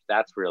advantage.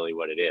 That's really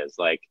what it is.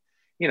 Like,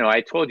 I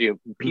told you,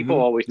 people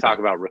always talk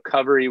about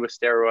recovery with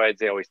steroids.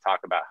 They always talk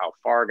about how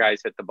far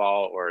guys hit the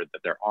ball, or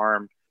that their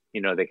arm,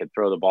 they could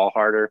throw the ball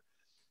harder.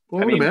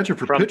 Well, I would imagine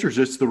for pitchers,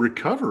 it's the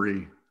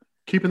recovery,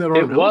 keeping that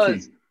arm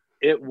healthy.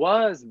 It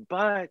was,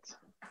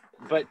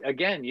 but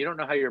again, you don't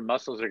know how your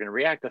muscles are going to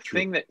react. The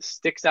thing that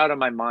sticks out of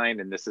my mind,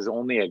 and this is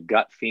only a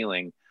gut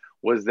feeling,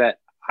 was that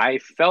I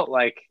felt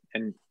like,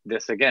 and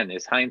this again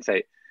is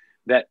hindsight,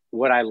 that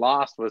what I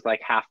lost was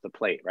like half the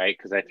plate, right?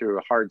 Because I threw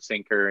a hard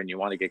sinker, and you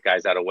want to get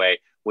guys out of the way.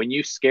 When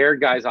you scared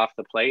guys off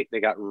the plate,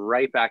 they got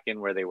right back in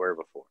where they were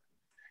before.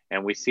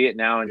 And we see it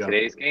now in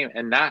today's game.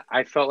 And that,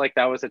 I felt like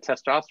that was a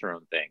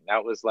testosterone thing.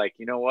 That was like,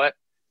 you know what?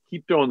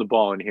 Keep throwing the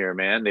ball in here,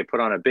 man. They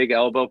put on a big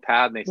elbow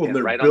pad, and they stand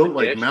right on the dish. They're built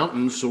like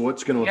mountains, so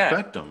what's going to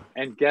affect them?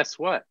 And guess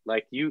what?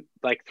 Like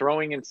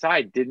throwing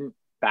inside didn't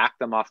back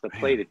them off the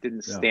plate. It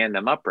didn't stand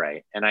them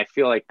upright. And I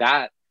feel like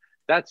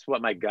that's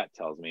what my gut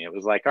tells me. It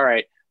was like, all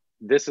right,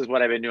 this is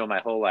what I've been doing my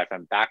whole life.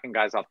 I'm backing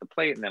guys off the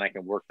plate, and then I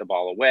can work the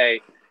ball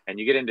away. And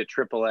you get into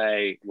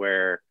AAA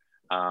where,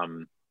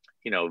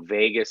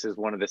 Vegas is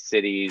one of the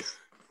cities.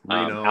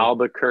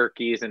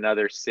 Albuquerque is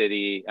another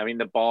city. I mean,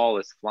 the ball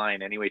is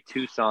flying anyway.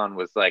 Tucson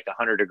was like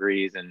 100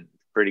 degrees and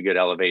pretty good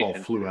elevation.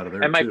 Ball flew out of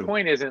there. And my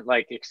point isn't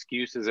like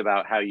excuses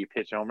about how you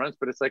pitch home runs,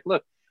 but it's like,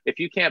 look, if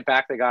you can't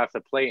back the guy off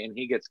the plate and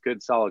he gets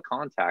good solid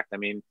contact, I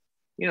mean,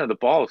 the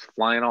ball is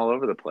flying all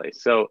over the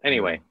place. So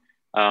anyway,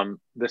 the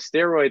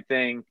steroid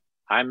thing,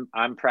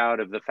 I'm proud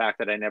of the fact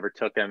that I never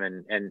took them,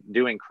 and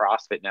doing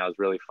CrossFit now is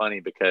really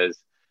funny because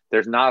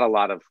there's not a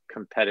lot of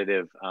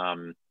competitive,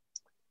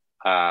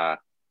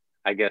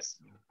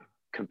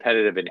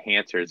 competitive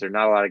enhancers. There's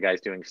not a lot of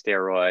guys doing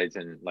steroids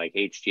and like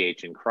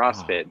HGH and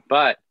CrossFit,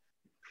 but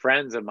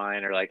friends of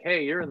mine are like,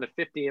 hey, you're in the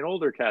 50 and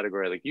older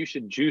category. Like, you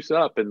should juice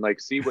up and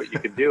like see what you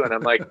can do. And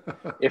I'm like,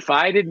 if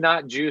I did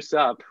not juice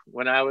up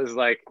when I was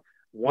like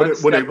when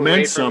it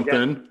meant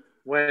something.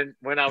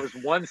 When I was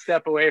one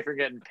step away from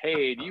getting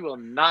paid, you will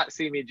not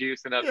see me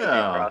juicing up to do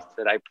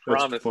CrossFit. I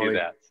promise you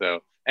that. So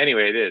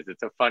anyway, it is.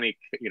 It's a funny,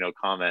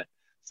 comment.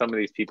 Some of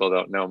these people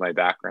don't know my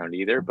background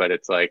either, but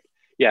it's like,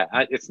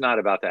 it's not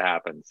about to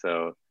happen.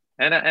 So,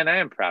 and I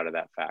am proud of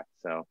that fact.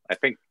 So I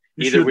think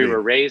either we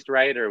were raised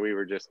right, or we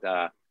were just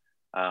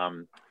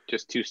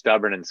too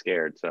stubborn and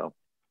scared. So.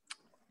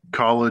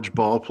 College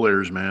ball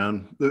players,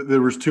 man,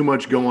 there was too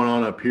much going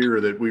on up here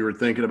that we were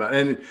thinking about.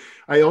 And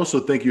I also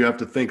think you have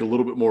to think a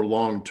little bit more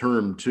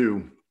long-term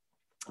too.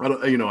 I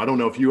don't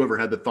know if you ever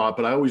had the thought,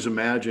 but I always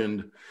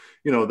imagined,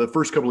 the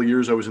first couple of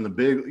years I was in the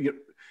big,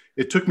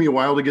 it took me a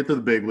while to get to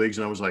the big leagues.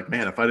 And I was like,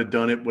 man, if I'd have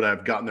done it, would I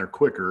have gotten there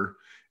quicker?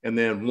 And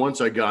then once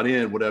I got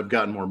in, would I have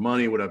gotten more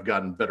money? Would I have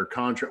gotten better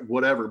contract,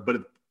 whatever.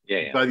 But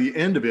by the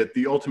end of it,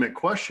 the ultimate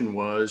question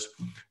was,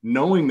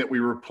 knowing that we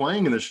were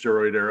playing in the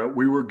steroid era,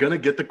 we were going to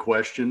get the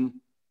question,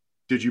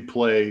 did you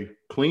play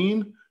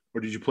clean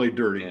or did you play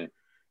dirty? Yeah.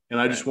 And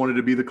I just wanted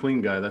to be the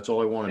clean guy. That's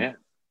all I wanted. Yeah.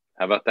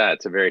 How about that?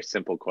 It's a very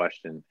simple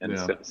question and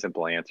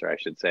simple answer, I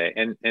should say.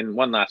 And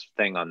one last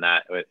thing on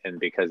that, and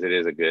because it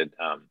is a good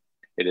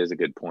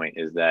point,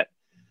 is that,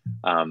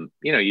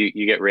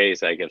 you get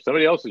raised, like if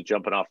somebody else is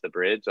jumping off the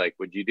bridge, like,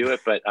 would you do it?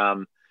 But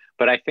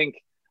I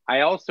think,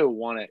 I also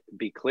want to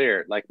be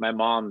clear. Like, my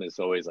mom is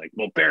always like,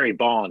 well, Barry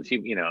Bonds, he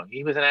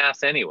was an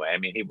ass anyway. I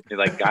mean, he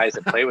like, guys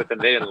that play with him,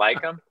 they didn't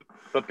like him.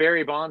 But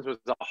Barry Bonds was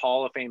a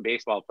Hall of Fame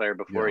baseball player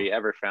before he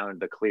ever found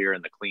the clear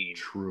and the clean.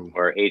 True.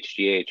 Or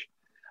HGH.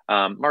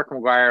 Mark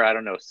McGwire, I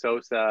don't know,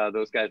 Sosa,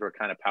 those guys were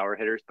kind of power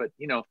hitters. But,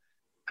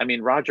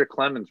 Roger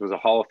Clemens was a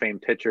Hall of Fame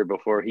pitcher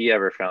before he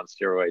ever found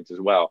steroids as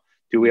well.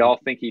 Do we all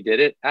think he did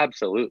it?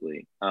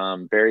 Absolutely.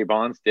 Barry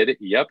Bonds did it.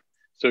 Yep.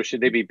 So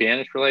should they be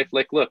banished for life?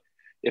 Like, look,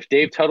 if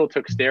Dave Tuttle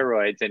took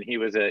steroids and he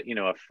was a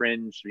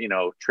fringe,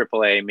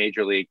 AAA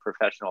major league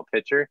professional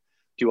pitcher,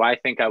 do I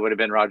think I would have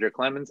been Roger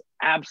Clemens?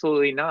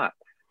 Absolutely not.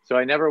 So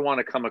I never want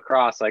to come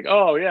across like,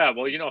 oh yeah,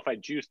 well, if I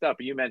juiced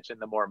up, you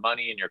mentioned the more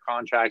money in your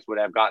contracts, would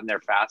I have gotten there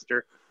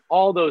faster?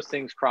 All those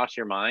things cross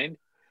your mind.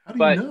 How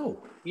do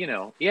you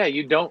know?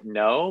 You don't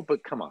know,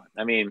 but come on.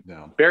 I mean,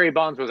 Barry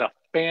Bonds was a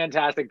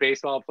fantastic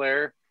baseball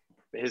player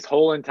his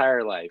whole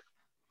entire life.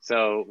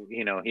 So,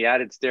 he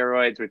added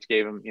steroids, which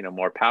gave him,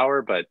 more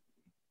power, but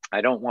I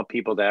don't want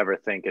people to ever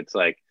think it's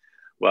like,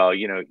 well,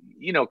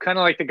 kind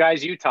of like the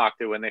guys you talk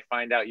to when they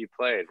find out you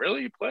played.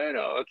 Really, you played?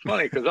 Oh, it's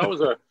funny because I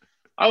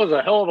was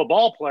a hell of a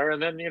ball player,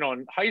 and then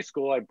in high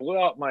school I blew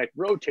out my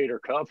rotator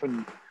cuff,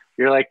 and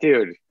you're like,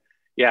 dude,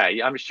 yeah,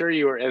 I'm sure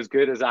you were as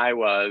good as I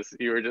was.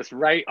 You were just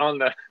right on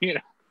the,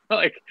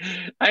 like,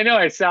 I know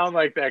I sound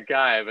like that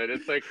guy, but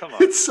it's like, come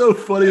on. It's so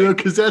funny though,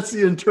 because that's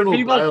the internal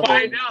people dialogue.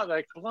 Find out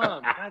like,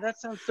 Blum, God, that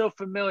sounds so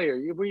familiar.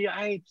 Were you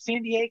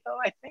San Diego?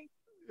 I think.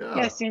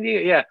 Yeah, San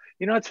Diego. Yeah.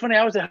 It's funny.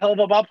 I was a hell of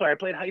a ball player. I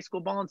played high school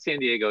ball in San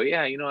Diego.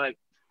 Yeah. I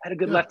had a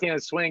good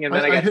left-handed swing, and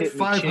then I got hit hit in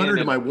the 500 chin.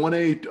 in my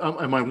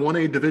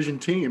 1A division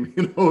team.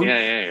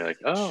 Yeah. You're like,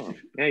 oh,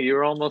 yeah, you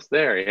were almost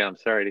there. Yeah, I'm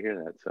sorry to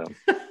hear that.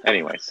 So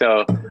anyway,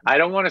 so I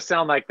don't want to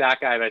sound like that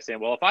guy by saying,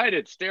 well, if I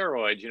did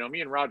steroids,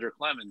 me and Roger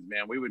Clemens,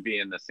 man, we would be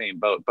in the same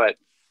boat. But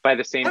by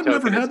the same token,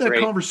 I've never had that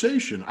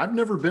conversation. I've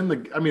never been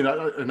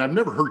and I've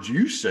never heard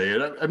you say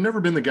it. I've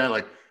never been the guy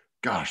like,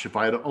 gosh, if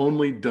I had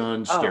only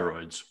done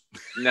steroids.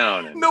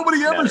 No.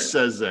 Nobody ever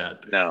says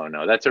that.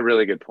 No. That's a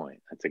really good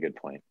point. That's a good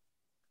point.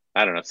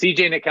 I don't know.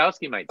 CJ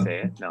Nitkowski might say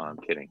it. No, I'm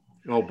kidding.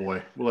 Oh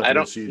boy, we'll have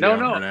to see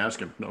CJ and ask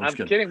him. No, I'm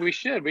kidding. We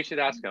should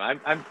ask him.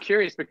 I'm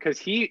curious because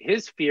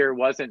his fear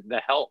wasn't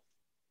the health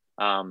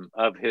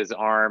of his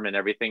arm and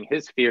everything.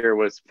 His fear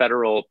was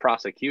federal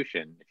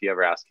prosecution. If you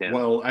ever ask him.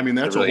 Well,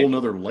 that's a whole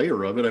nother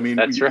layer of it.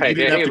 That's right. He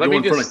didn't have to go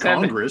in front of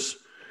Congress.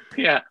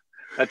 Yeah.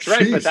 That's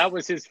right. Jeez. But that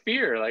was his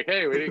fear. Like,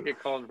 hey, we didn't get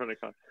called in front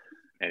of Congress.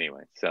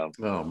 Anyway, so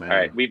oh man. All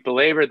right, we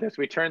belabored this.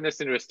 We turned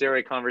this into a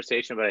steroid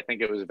conversation, but I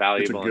think it was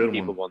valuable, and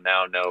people will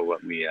now know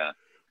what we.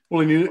 Well,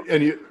 and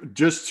you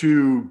just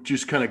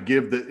kind of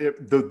give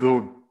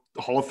the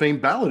Hall of Fame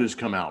ballot has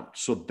come out,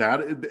 so that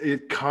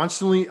it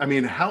constantly.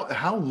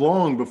 How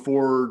long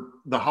before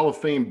the Hall of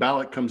Fame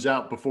ballot comes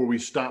out before we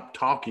stop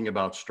talking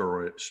about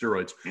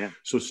steroids? Yeah.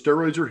 So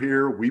steroids are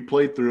here. We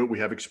played through it. We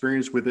have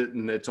experience with it,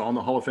 and it's on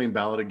the Hall of Fame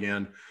ballot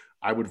again.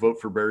 I would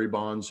vote for Barry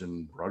Bonds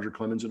and Roger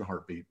Clemens in a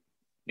heartbeat.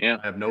 Yeah.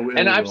 I have no.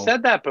 And I've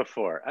said that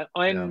before.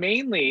 And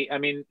mainly,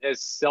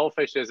 as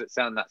selfish as it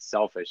sounds, not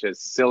selfish, as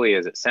silly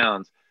as it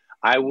sounds,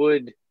 I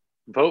would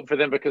vote for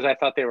them because I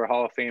thought they were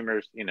Hall of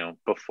Famers,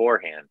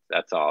 beforehand.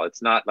 That's all.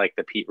 It's not like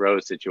the Pete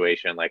Rose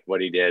situation, like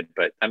what he did.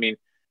 But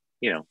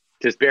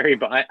does Barry,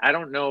 I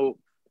don't know.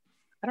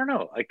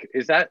 Like,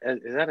 is that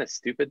a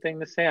stupid thing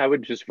to say? I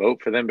would just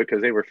vote for them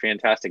because they were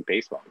fantastic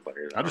baseball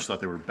players. I just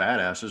thought they were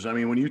badasses.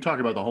 When you talk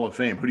about the Hall of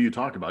Fame, who do you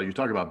talk about? You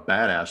talk about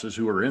badasses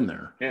who are in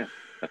there. Yeah,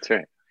 that's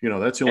right.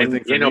 That's the only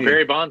thing for me.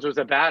 Barry Bonds was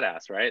a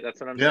badass, right?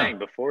 That's what I'm saying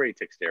before he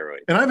took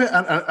steroids. And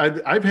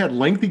I've had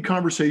lengthy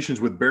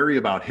conversations with Barry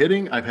about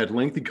hitting. I've had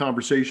lengthy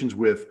conversations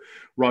with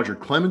Roger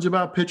Clemens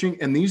about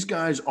pitching. And these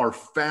guys are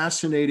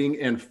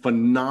fascinating and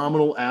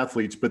phenomenal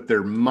athletes, but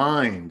their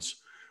minds,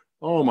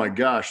 oh my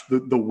gosh,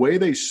 the way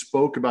they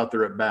spoke about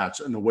their at-bats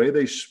and the way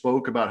they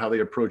spoke about how they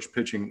approach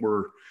pitching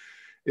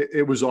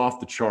it was off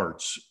the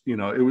charts.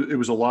 It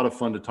was a lot of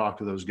fun to talk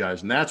to those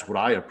guys. And that's what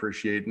I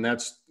appreciate. And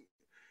that's,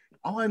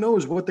 all I know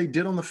is what they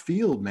did on the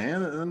field,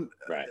 man. And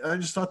right. I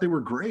just thought they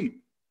were great.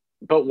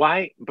 But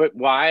why?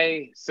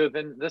 So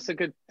then this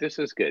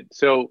is good.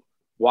 So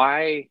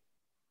why,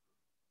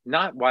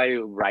 not why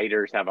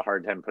writers have a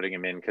hard time putting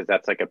him in, because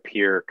that's like a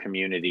peer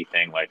community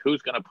thing. Like,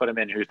 who's going to put him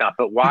in, who's not.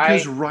 But why?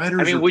 Because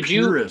writers are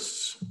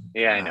purists.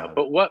 Yeah, I know.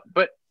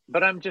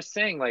 But I'm just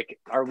saying, like,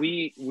 are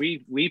we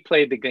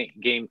played the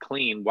game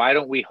clean. Why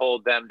don't we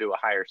hold them to a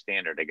higher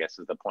standard, I guess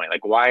is the point.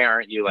 Like, why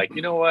aren't you like,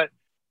 you know what?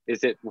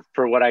 Is it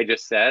for what I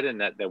just said and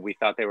that we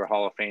thought they were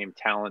Hall of Fame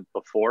talent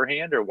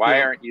beforehand? Or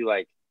why aren't you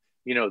like,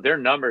 their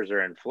numbers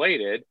are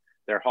inflated.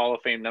 Their Hall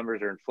of Fame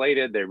numbers are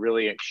inflated. They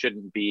really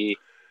shouldn't be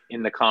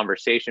in the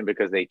conversation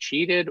because they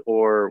cheated,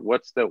 or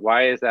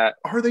why is that?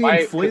 Are they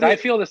inflated? I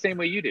feel the same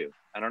way you do.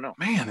 I don't know.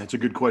 Man, that's a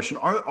good question.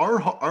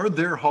 Are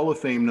their Hall of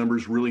Fame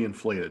numbers really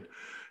inflated?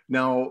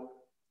 Now,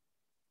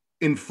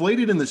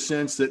 inflated in the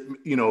sense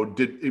that,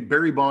 did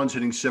Barry Bonds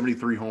hitting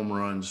 73 home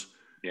runs?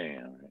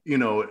 Yeah.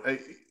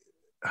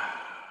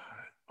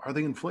 Are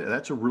they inflated?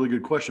 That's a really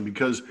good question,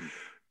 because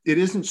it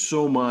isn't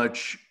so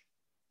much,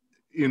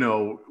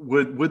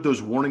 with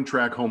those warning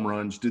track home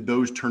runs, did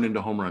those turn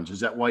into home runs?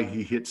 Is that why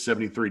he hit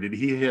 73? Did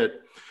he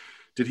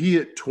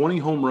hit 20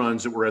 home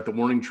runs that were at the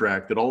warning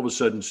track that all of a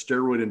sudden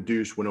steroid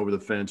induced went over the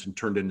fence and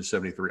turned into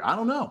 73? I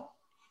don't know.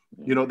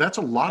 That's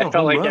a lot of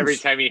home runs. I felt like every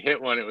time he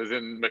hit one, it was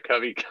in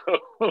McCovey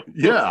Cove.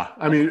 Yeah.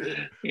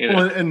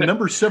 And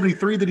number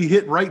 73 that he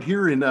hit right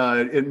here in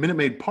Minute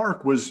Maid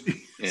Park was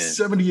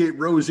 78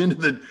 rows into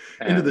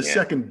the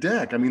second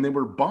deck. They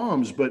were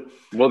bombs, but.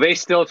 Well, they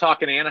still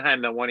talk in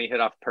Anaheim that one he hit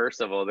off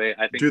Percival. The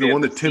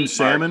one that Tim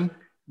Salmon,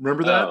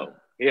 remember that? Oh,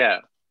 yeah.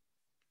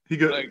 He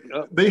goes,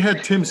 they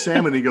had Tim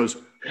Salmon. He goes,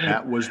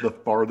 that was the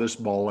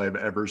farthest ball I've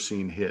ever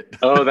seen hit.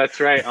 Oh, that's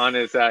right. On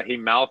his, he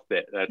mouthed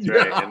it. That's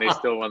right. Yeah. And they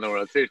still won the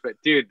World Series. But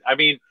dude,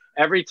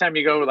 every time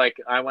you go, like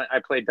I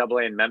played AA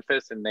in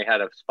Memphis, and they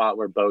had a spot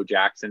where Bo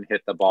Jackson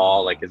hit the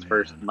ball, his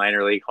first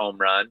minor league home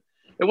run.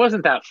 It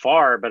wasn't that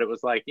far, but it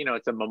was like,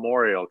 it's a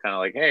memorial, kind of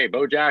like, hey,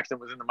 Bo Jackson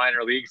was in the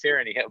minor leagues here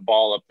and he hit a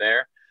ball up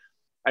there.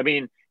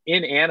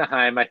 In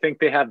Anaheim, I think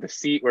they have the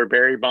seat where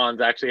Barry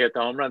Bonds actually hit the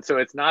home run. So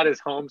it's not his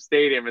home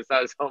stadium. It's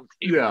not his home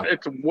team. Yeah.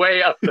 It's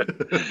way up there.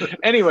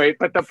 Anyway,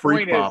 but the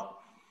point is,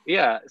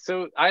 Yeah.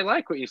 So I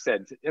like what you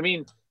said. I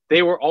mean,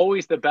 they were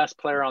always the best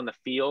player on the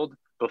field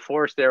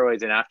before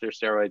steroids and after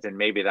steroids, and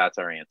maybe that's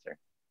our answer.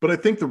 But I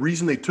think the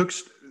reason that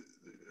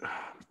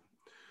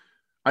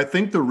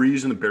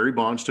Barry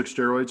Bonds took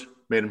steroids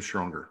made him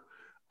stronger.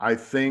 I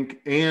think,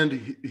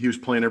 and he was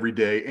playing every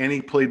day, and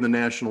he played in the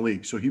National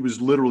League. So he was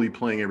literally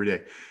playing every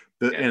day.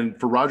 And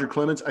for Roger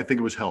Clemens, I think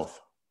it was health.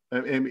 I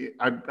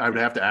would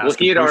have to ask. Well,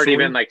 he had already personally.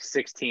 been like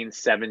 16,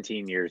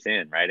 17 years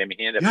in, right? I mean,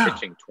 he ended up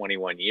pitching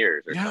 21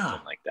 years or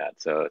something like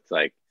that. So it's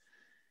like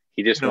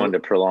he just wanted to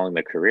prolong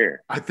the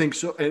career. I think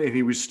so. And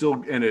he was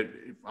still, and it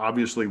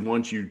obviously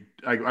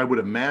I would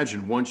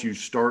imagine once you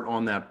start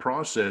on that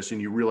process and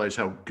you realize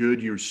how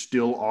good you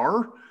still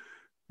are,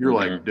 you're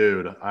like,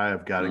 dude, I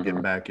have got to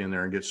get back in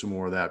there and get some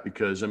more of that.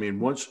 Because I mean,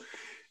 once,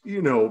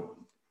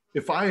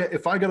 if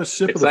I got a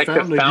sip of the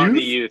Fountain of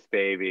Youth,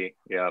 baby.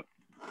 Yep.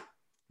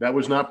 That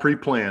was not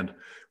pre-planned.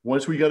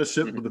 Once we got a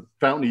sip of the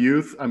Fountain of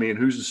Youth, I mean,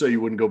 who's to say you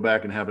wouldn't go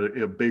back and have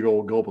a big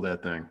old gulp of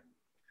that thing?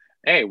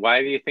 Hey, why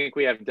do you think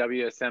we have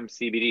WSM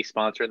CBD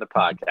sponsoring the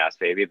podcast,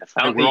 baby? The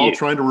Fountain we're all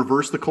trying to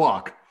reverse the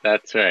clock.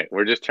 That's right.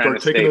 We're just trying to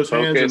taking those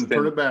hands and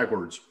turn it it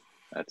backwards.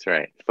 That's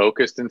right.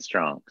 Focused and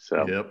strong.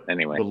 So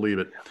anyway, believe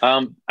it.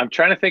 I'm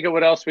trying to think of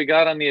what else we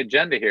got on the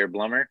agenda here,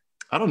 Blummer.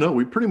 I don't know.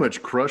 We pretty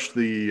much crushed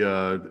the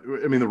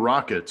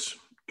Rockets.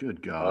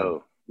 Good God.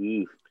 Oh,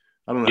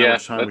 I don't know how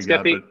much time we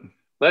got, but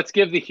let's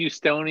give the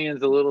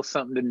Houstonians a little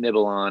something to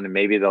nibble on, and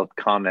maybe they'll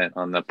comment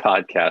on the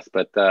podcast.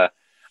 But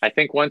I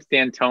think once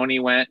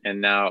D'Antoni went, and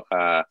now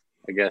I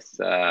guess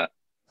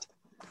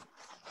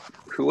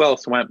who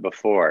else went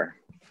before?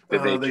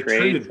 Did they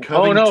trade?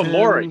 Covington. Oh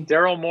no,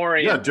 Daryl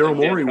Morey. Yeah, Daryl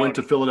Morey went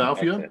to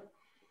Philadelphia.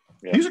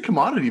 Yeah. He's a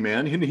commodity,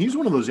 man. He's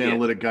one of those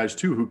analytic guys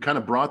too, who kind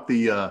of brought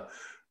the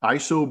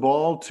ISO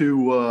ball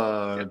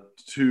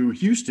to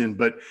Houston,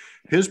 but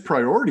his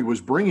priority was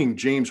bringing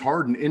James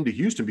Harden into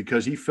Houston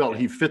because he felt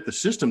he fit the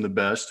system the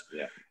best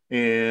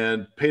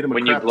and paid him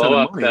a crap ton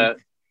of money.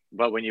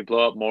 But when you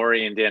blow up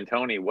Morey and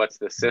D'Antoni, what's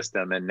the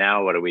system? And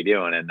now what are we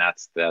doing? And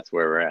that's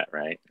where we're at,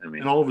 right? I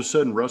mean, and all of a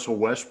sudden, Russell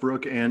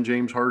Westbrook and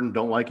James Harden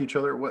don't like each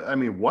other. I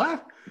mean,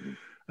 what?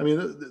 I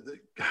mean,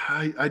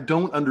 I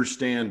don't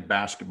understand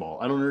basketball.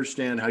 I don't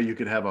understand how you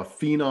could have a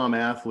phenom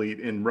athlete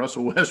in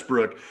Russell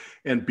Westbrook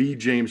and be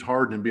James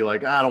Harden and be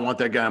like, I don't want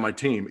that guy on my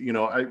team.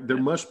 There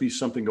must be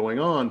something going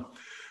on.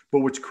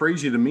 But what's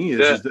crazy to me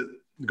is that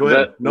 – go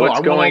ahead. No, I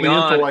want all the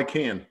info I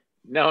can.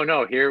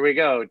 No, here we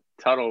go.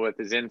 Tuttle with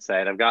his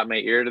insight. I've got my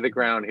ear to the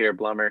ground here,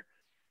 Blummer.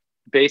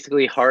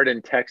 Basically,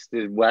 Harden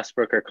texted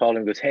Westbrook or called him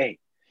and goes, hey,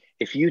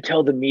 if you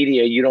tell the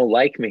media you don't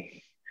like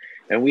me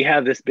and we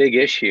have this big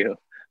issue,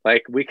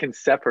 like we can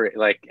separate.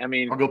 Like, I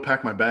mean, I'll go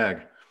pack my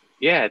bag.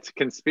 Yeah, it's a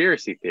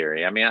conspiracy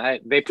theory. I mean,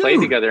 they played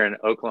together in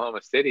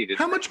Oklahoma City.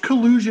 How much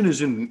collusion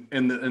is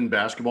in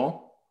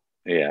basketball?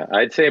 Yeah,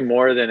 I'd say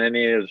more than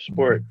any other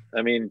sport.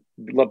 I mean,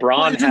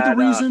 LeBron had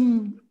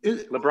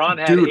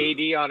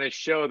AD on his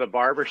show, the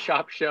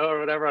Barbershop Show or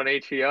whatever on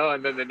HBO,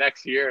 and then the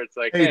next year it's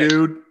like, hey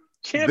dude,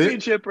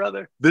 championship,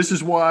 brother. This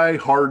is why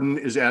Harden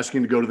is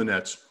asking to go to the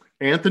Nets.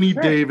 Anthony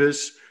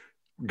Davis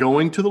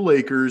going to the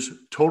Lakers,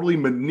 totally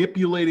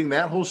manipulating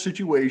that whole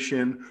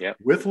situation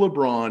with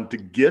LeBron to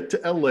get to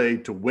LA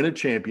to win a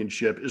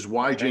championship is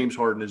why James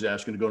Harden is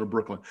asking to go to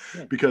Brooklyn.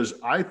 Yeah. Because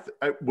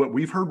what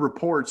we've heard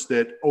reports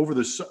that over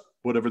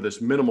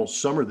this minimal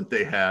summer that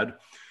they had,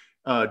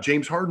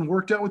 James Harden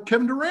worked out with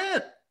Kevin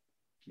Durant.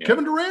 Yeah.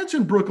 Kevin Durant's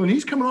in Brooklyn.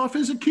 He's coming off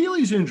his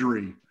Achilles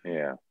injury.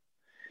 Yeah.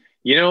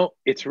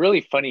 It's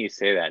really funny you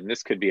say that, and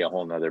this could be a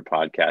whole nother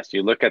podcast.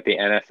 You look at the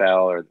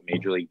NFL or the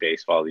Major League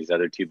Baseball, these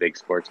other two big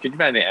sports. Could you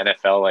imagine the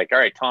NFL? Like, all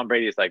right, Tom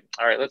Brady's like,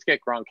 all right, let's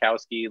get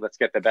Gronkowski. Let's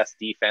get the best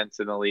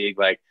defense in the league.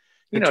 Like,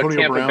 Antonio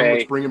Tampa Brown, Bay.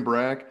 Let's bring him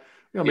back.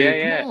 I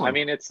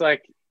mean, it's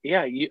like,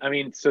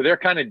 so they're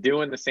kind of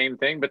doing the same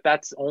thing, but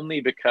that's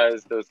only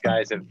because those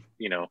guys have,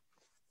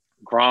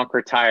 Gronk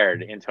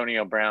retired.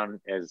 Antonio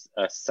Brown is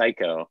a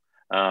psycho.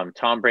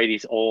 Tom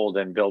Brady's old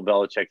and Bill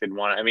Belichick didn't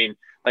want it. I mean,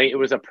 like, it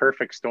was a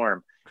perfect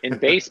storm. In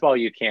baseball,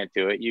 you can't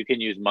do it. You can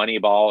use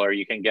Moneyball, or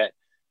you can get,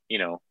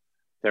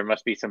 there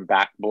must be some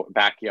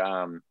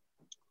backyard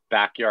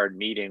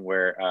meeting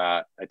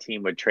where a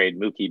team would trade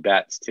Mookie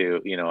Betts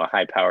to, a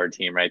high-powered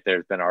team, right?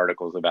 There's been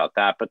articles about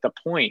that. But the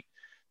point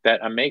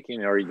that I'm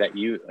making, or that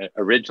you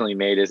originally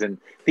made, is in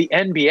the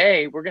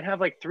NBA, we're going to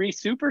have like 3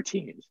 super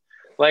teams.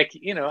 Like,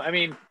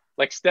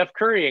 like Steph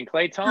Curry and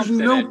Klay Thompson.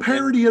 There's no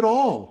parity at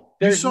all.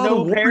 You saw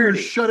the Warriors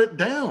shut it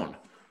down.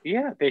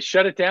 Yeah, they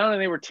shut it down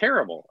and they were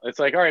terrible. It's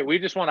like, all right, we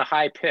just want a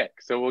high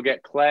pick. So we'll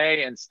get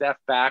Klay and Steph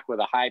back with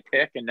a high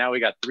pick. And now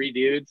we got 3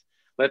 dudes.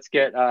 Let's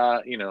get,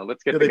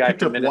 the guy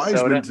from Minnesota.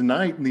 Wiseman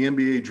tonight in the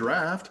NBA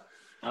draft.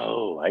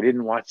 Oh, I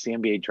didn't watch the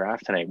NBA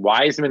draft tonight.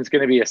 Wiseman's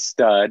going to be a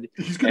stud,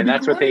 and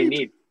that's what they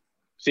need.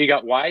 So you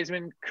got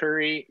Wiseman,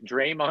 Curry,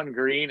 Draymond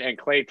Green, and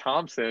Klay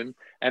Thompson,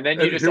 and then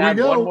you just add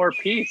one more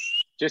piece.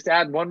 Just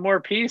add one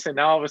more piece, and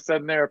now all of a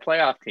sudden they're a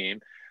playoff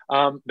team.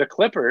 The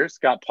Clippers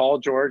got Paul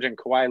George and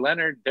Kawhi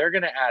Leonard. They're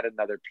going to add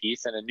another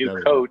piece and a new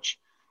coach.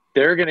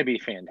 They're going to be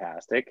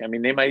fantastic. I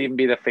mean, they might even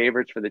be the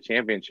favorites for the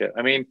championship.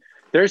 I mean,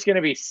 there's going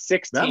to be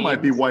 6 teams. That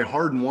might be why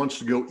Harden wants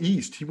to go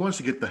east. He wants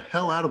to get the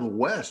hell out of the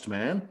West,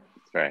 man.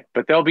 That's right.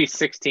 But there'll be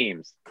 6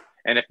 teams.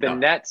 And if the Yeah.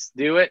 Nets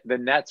do it, the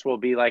Nets will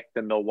be like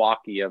the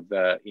Milwaukee of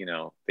the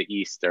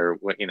East, or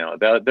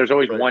there's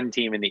always Right. one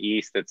team in the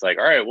East that's like,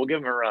 all right, we'll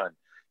give them a run.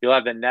 You'll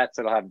have the Nets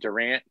that'll have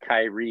Durant,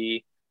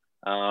 Kyrie,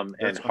 and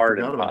I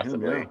Harden forgot about him,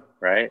 possibly, yeah.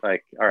 right?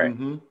 Like, all right.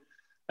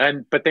 Mm-hmm.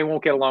 But they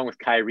won't get along with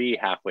Kyrie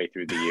halfway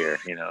through the year.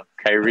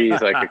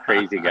 Kyrie's like a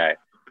crazy guy.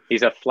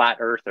 He's a flat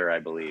earther, I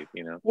believe.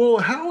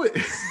 Well,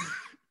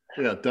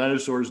 yeah,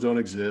 dinosaurs don't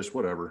exist,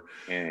 whatever.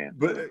 Yeah.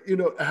 But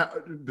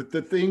but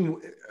the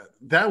thing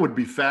that would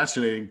be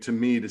fascinating to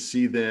me to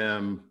see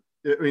them.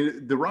 I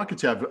mean, the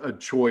Rockets have a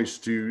choice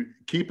to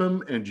keep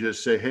him and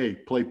just say, "Hey,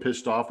 play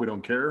pissed off, we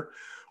don't care,"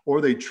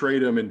 or they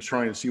trade him and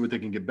try and see what they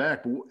can get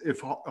back. But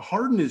if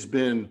Harden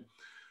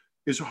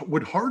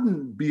would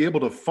Harden be able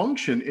to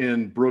function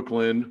in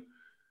Brooklyn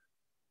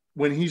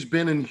when he's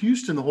been in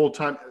Houston the whole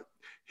time?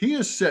 He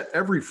has set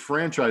every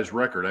franchise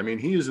record. I mean,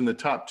 he is in the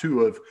top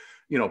 2 of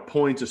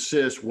points,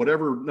 assists,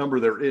 whatever number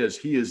there is.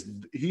 He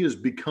has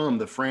become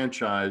the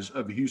franchise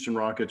of the Houston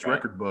Rockets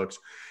record books.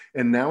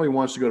 And now he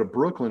wants to go to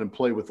Brooklyn and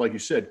play with, like you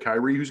said,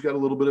 Kyrie, who's got a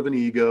little bit of an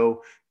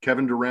ego,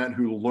 Kevin Durant,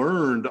 who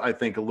learned, I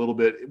think, a little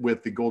bit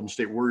with the Golden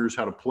State Warriors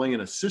how to play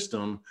in a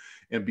system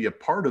and be a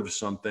part of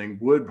something.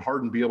 Would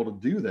Harden be able to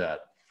do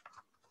that?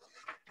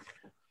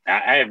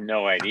 I have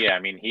no idea. I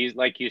mean, he's,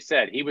 like you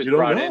said, he was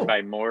brought in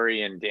by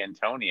Morey and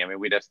D'Antoni. I mean,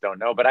 we just don't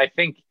know. But I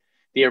think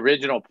the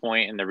original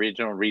point and the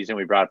original reason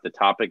we brought up the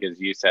topic is,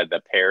 you said, the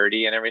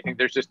parity and everything.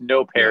 There's just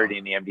no parity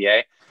in the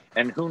NBA.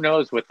 And who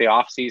knows with the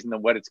offseason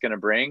and what it's going to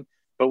bring.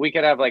 But we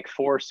could have like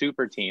 4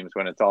 super teams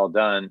when it's all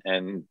done,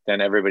 and then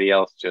everybody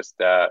else just,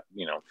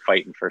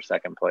 fighting for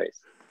second place.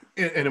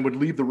 And it would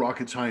leave the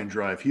Rockets high and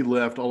dry. If he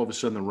left, all of a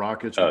sudden the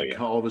Rockets would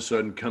all of a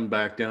sudden come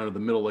back down to the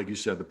middle. Like you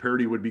said, the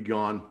parity would be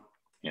gone.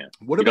 Yeah.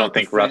 What you about don't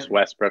think Russ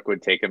Westbrook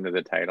would take him to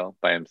the title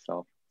by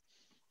himself?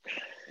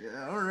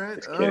 Yeah, all right.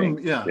 Just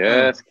kidding.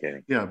 Just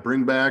kidding. Yeah,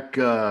 bring back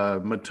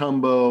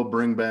Mutombo,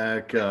 bring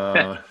back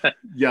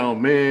Yao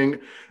Ming.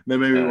 Then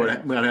maybe we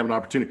might have an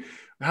opportunity.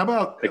 How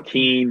about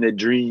Hakeem the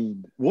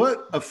Dream?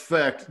 What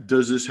effect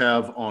does this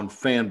have on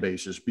fan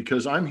bases?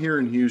 Because I'm here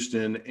in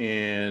Houston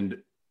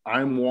and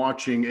I'm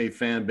watching a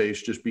fan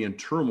base just be in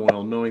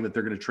turmoil, knowing that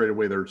they're going to trade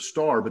away their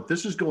star. But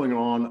this is going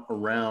on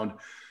around.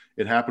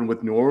 It happened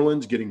with New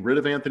Orleans getting rid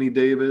of Anthony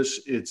Davis.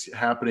 It's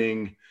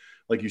happening,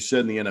 like you said,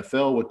 in the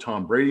NFL with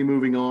Tom Brady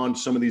moving on,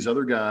 some of these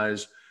other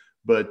guys.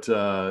 But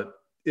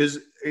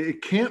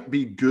it can't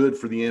be good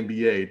for the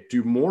NBA.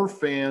 Do more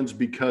fans,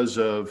 because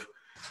of –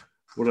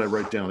 what did I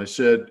write down? I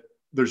said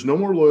there's no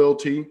more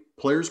loyalty,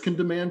 players can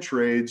demand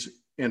trades,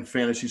 and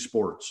fantasy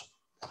sports.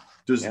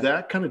 Does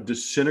that kind of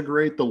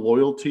disintegrate the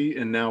loyalty,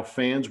 and now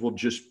fans will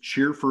just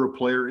cheer for a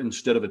player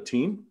instead of a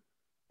team?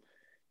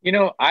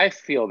 I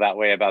feel that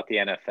way about the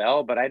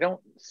NFL, but I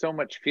don't so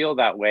much feel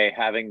that way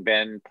having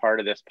been part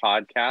of this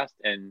podcast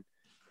and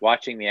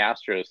watching the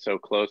Astros so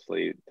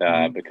closely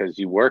because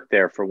you work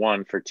there, for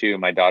one. For two,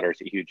 my daughter's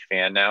a huge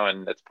fan now,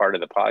 and that's part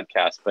of the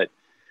podcast. But,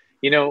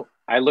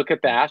 I look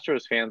at the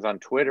Astros fans on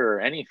Twitter,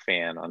 or any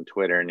fan on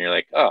Twitter, and you're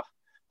like, oh,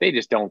 they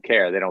just don't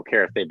care. They don't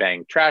care if they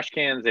bang trash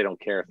cans. They don't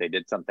care if they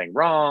did something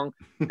wrong.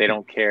 They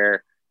don't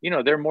care.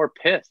 They're more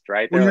pissed,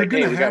 right? Well, you're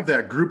going to have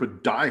that group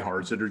of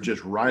diehards that are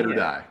just ride or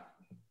die.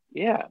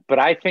 Yeah, but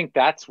I think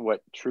that's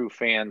what true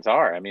fans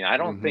are. I mean, I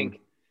don't think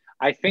 –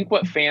 I think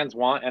what fans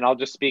want, and I'll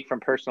just speak from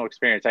personal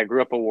experience. I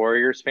grew up a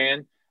Warriors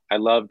fan. I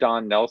love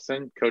Don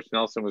Nelson. Coach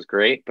Nelson was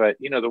great. But,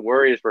 the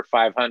Warriors were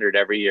 500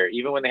 every year.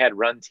 Even when they had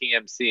Run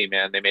TMC,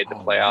 man, they made the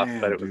playoffs.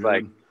 Man, but it was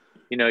like,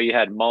 you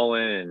had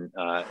Mullen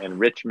and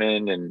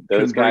Richmond and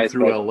those guys.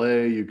 Through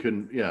LA, you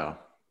couldn't – yeah.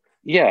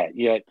 Yeah.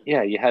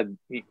 You had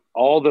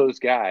all those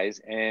guys,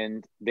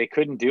 and they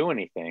couldn't do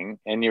anything.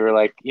 And you were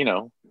like,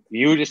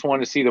 you just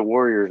want to see the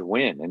Warriors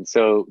win. And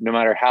so no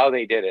matter how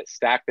they did it,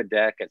 stack the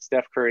deck at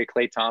Steph Curry,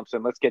 Klay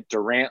Thompson, let's get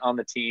Durant on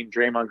the team,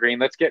 Draymond Green,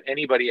 let's get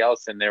anybody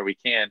else in there we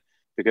can,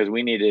 because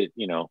we need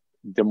to,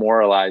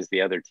 demoralize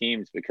the other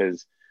teams,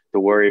 because the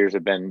Warriors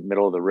have been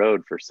middle of the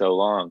road for so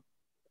long.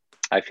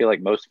 I feel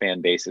like most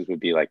fan bases would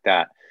be like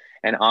that.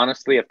 And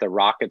honestly, if the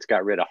Rockets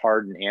got rid of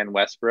Harden and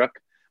Westbrook,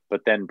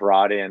 but then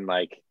brought in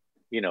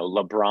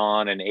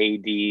LeBron and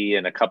AD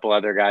and a couple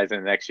other guys in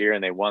the next year,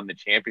 and they won the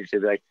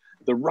championship, like,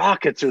 the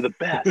Rockets are the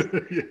best.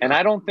 Yeah. And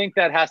I don't think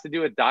that has to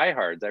do with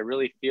diehards. I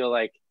really feel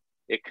like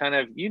it kind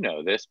of,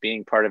 this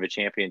being part of a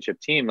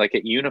championship team, like,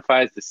 it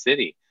unifies the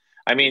city.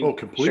 I mean,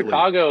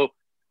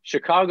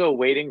 Chicago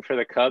waiting for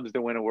the Cubs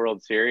to win a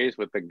World Series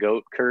with the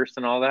GOAT curse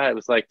and all that. It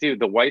was like, dude,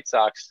 the White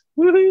Sox,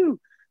 woohoo!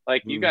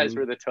 Like, you guys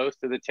were the toast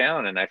of the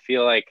town. And I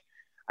feel like,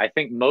 I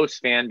think most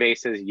fan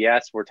bases,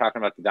 yes, we're talking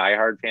about the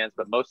diehard fans,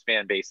 but most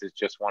fan bases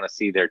just want to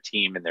see their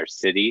team in their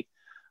city.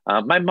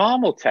 My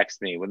mom will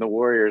text me when the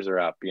Warriors are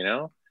up,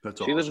 That's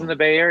she awesome. lives in the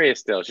Bay Area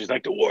still. She's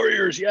like, the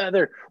Warriors, yeah,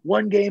 they're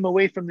one game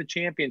away from the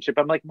championship.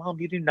 I'm like, Mom,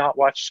 you do not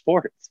watch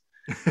sports.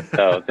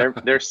 So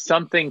there's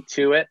something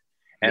to it.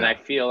 And I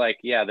feel like,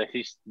 the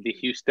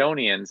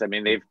Houstonians, I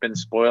mean, they've been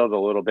spoiled a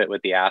little bit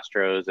with the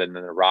Astros, and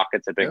then the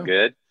Rockets have been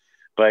good,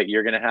 but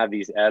you're going to have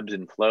these ebbs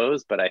and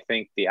flows. But I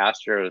think the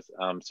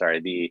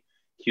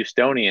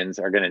Houstonians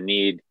are going to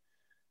need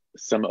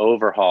some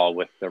overhaul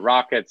with the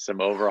Rockets, some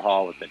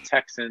overhaul with the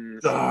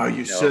Texans. Oh,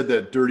 you said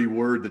that dirty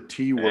word, the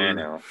T word. I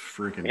know.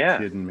 Freaking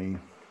kidding me.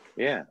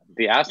 Yeah.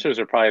 The Astros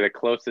are probably the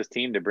closest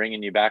team to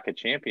bringing you back a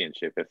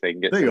championship if they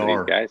can get some of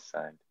these guys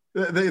signed.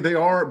 They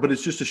are, but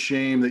it's just a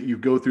shame that you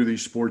go through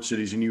these sports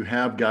cities and you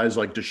have guys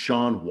like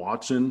Deshaun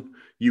Watson,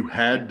 you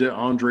had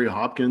DeAndre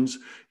Hopkins,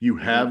 you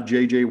have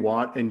J.J.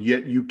 Watt, and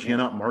yet you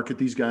cannot market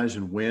these guys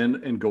and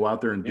win and go out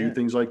there and do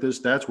things like this.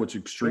 That's what's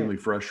extremely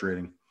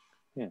frustrating.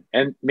 Yeah.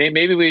 And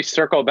maybe we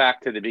circle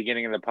back to the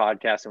beginning of the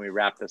podcast and we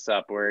wrap this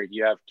up where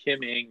you have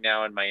Kim Ng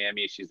now in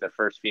Miami. She's the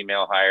first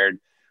female hired.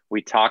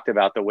 We talked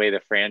about the way the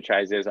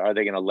franchise is. Are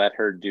they going to let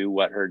her do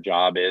what her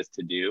job is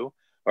to do?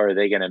 Or are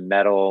they going to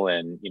meddle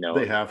and,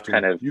 they have to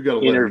kind of you gotta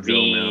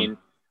intervene?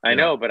 I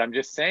know, but I'm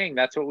just saying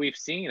that's what we've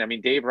seen. I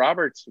mean, Dave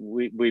Roberts,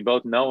 we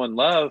both know and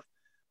love.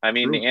 I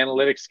mean, the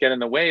analytics get in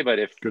the way, but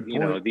if,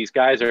 these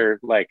guys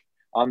are like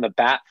on the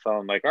bat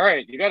phone, like, all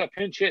right, you got to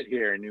pinch hit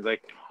here. And you're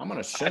like, I'm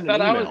going to send I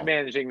thought I was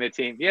managing the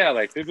team. Yeah.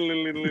 Like,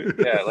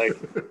 yeah,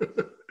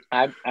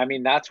 like, I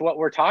mean, that's what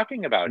we're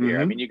talking about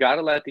here. I mean, you got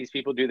to let these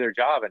people do their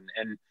job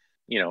and,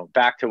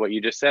 back to what you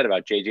just said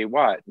about J.J.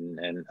 Watt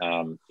and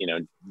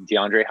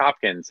DeAndre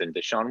Hopkins and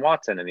Deshaun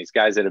Watson and these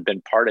guys that have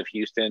been part of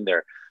Houston,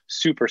 they're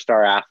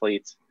superstar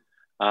athletes.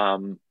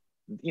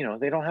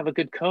 They don't have a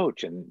good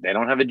coach and they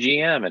don't have a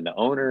GM and the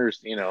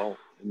owner's,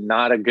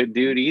 not a good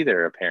dude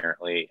either,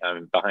 apparently,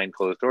 behind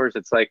closed doors.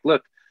 It's like,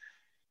 look,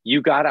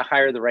 you got to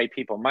hire the right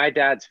people. My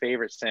dad's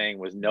favorite saying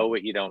was know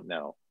what you don't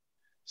know.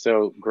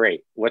 So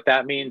great. What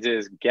that means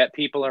is get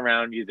people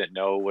around you that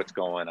know what's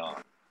going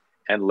on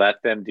and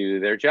let them do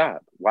their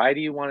job. Why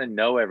do you want to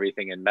know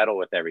everything and meddle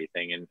with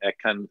everything? And that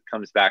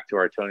comes back to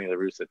our Tony La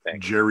Russa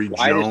thing.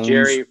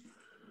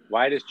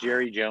 Why does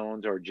Jerry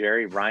Jones or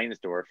Jerry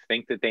Reinsdorf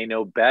think that they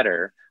know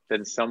better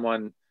than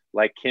someone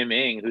like Kim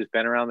Ng, who's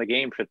been around the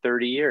game for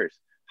 30 years?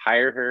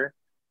 Hire her,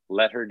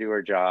 let her do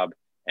her job.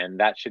 And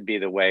that should be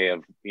the way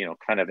of,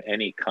 kind of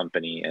any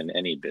company and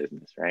any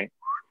business, right?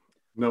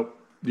 Nope.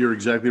 You're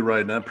exactly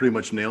right. And that pretty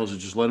much nails it.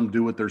 Just let them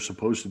do what they're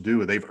supposed to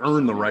do. They've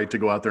earned the right to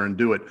go out there and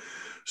do it.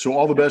 So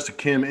all the best to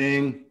Kim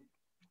Ng.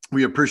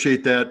 We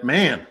appreciate that.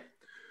 Man,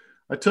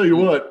 I tell you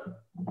what,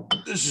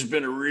 this has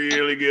been a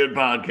really good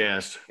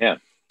podcast. Yeah.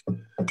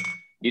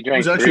 You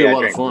drank it was actually three, a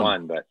lot of fun.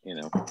 One, but,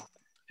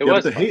 it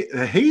was the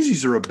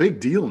hazies are a big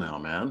deal now,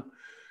 man.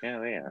 Yeah,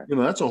 they are.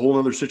 That's a whole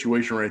other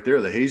situation right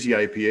there. The hazy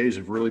IPAs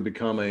have really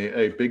become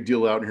a big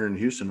deal out here in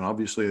Houston.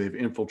 Obviously, they've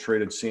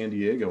infiltrated San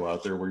Diego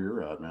out there where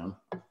you're at, man.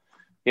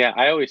 Yeah,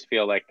 I always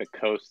feel like the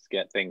coasts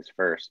get things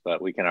first,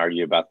 but we can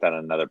argue about that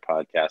on another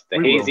podcast. The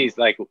hazies,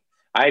 like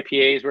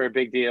IPAs were a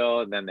big deal,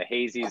 and then the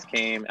hazies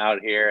came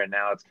out here, and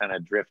now it's kind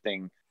of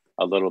drifting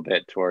a little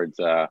bit towards,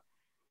 I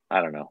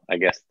don't know. I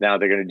guess now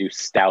they're going to do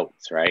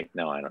stouts, right?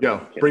 No, I don't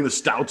know. Yeah, bring the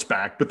stouts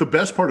back. But the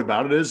best part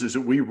about it is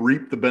that we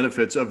reap the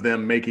benefits of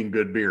them making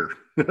good beer.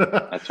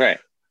 That's right.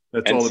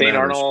 That's and all that St.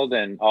 matters. Arnold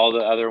and all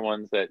the other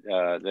ones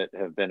that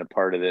have been a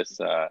part of this,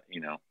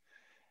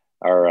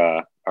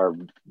 are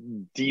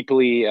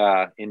deeply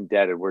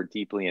indebted. We're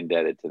deeply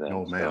indebted to them.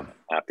 Oh, man. So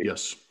happy.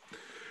 Yes,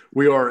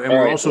 we are. And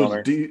we're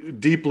also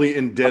deeply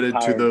indebted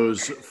to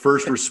those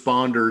first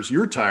responders.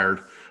 You're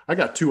tired. I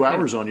got 2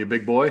 hours on you,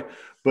 big boy.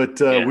 But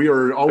we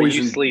are always.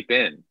 But you sleep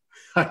in.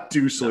 I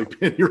do sleep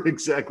in. You're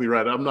exactly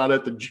right. I'm not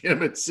at the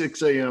gym at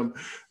 6 a.m.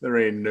 There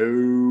ain't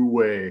no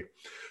way.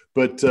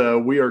 But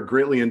we are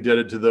greatly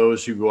indebted to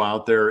those who go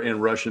out there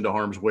and rush into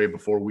harm's way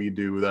before we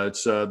do.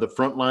 That's the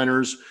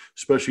frontliners,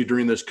 especially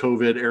during this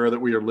COVID era that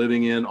we are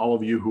living in. All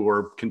of you who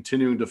are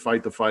continuing to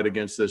fight the fight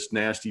against this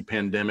nasty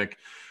pandemic.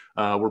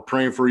 We're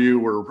praying for you.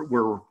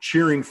 We're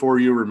cheering for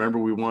you. Remember,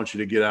 we want you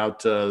to get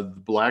out the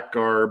black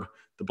garb,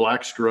 the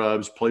black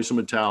scrubs, play some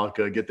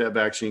Metallica, get that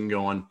vaccine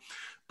going.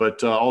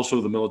 But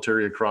also the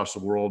military across the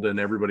world and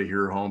everybody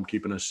here at home,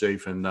 keeping us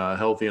safe and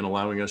healthy and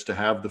allowing us to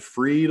have the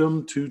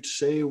freedom to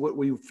say what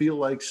we feel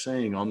like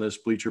saying on this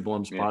Bleacher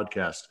Blums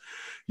podcast.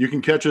 You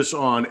can catch us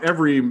on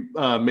every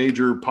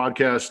major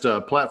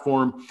podcast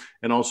platform.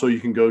 And also you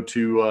can go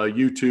to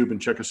YouTube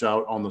and check us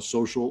out on the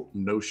Social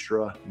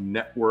Nostra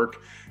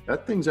Network.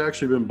 That thing's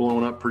actually been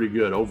blowing up pretty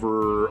good.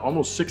 Over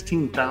almost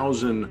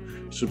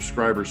 16,000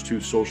 subscribers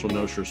to Social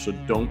Nostra. So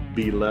don't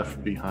be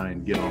left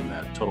behind. Get on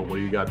that. Tuttle, what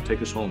do you got to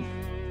take us home?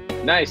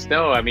 Nice.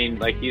 No, I mean,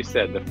 like you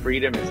said, the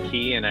freedom is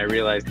key. And I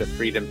realized the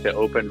freedom to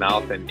open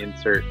mouth and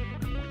insert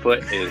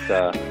foot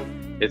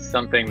is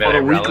something that on I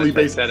a weekly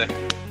basis.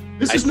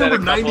 This is number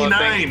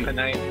 99.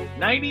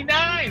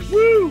 99.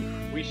 Woo!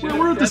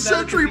 We're at the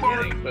century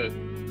mark.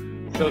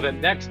 So the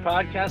next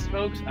podcast,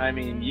 folks, I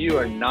mean, you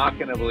are not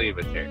going to believe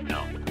it here.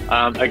 No.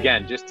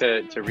 Again, just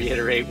to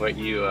reiterate what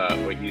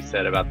you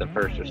said about the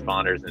first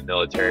responders and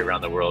military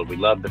around the world, we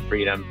love the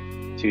freedom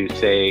to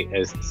say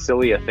as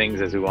silly a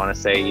things as we want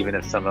to say, even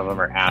if some of them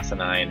are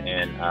asinine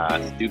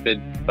and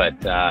stupid. But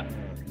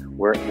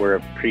we're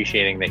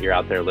appreciating that you're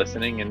out there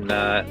listening,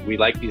 and we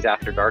like these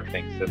after dark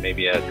things. So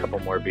maybe a couple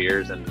more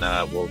beers, and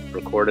we'll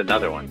record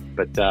another one.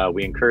 But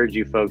we encourage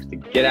you folks to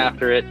get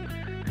after it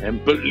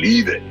and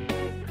believe it.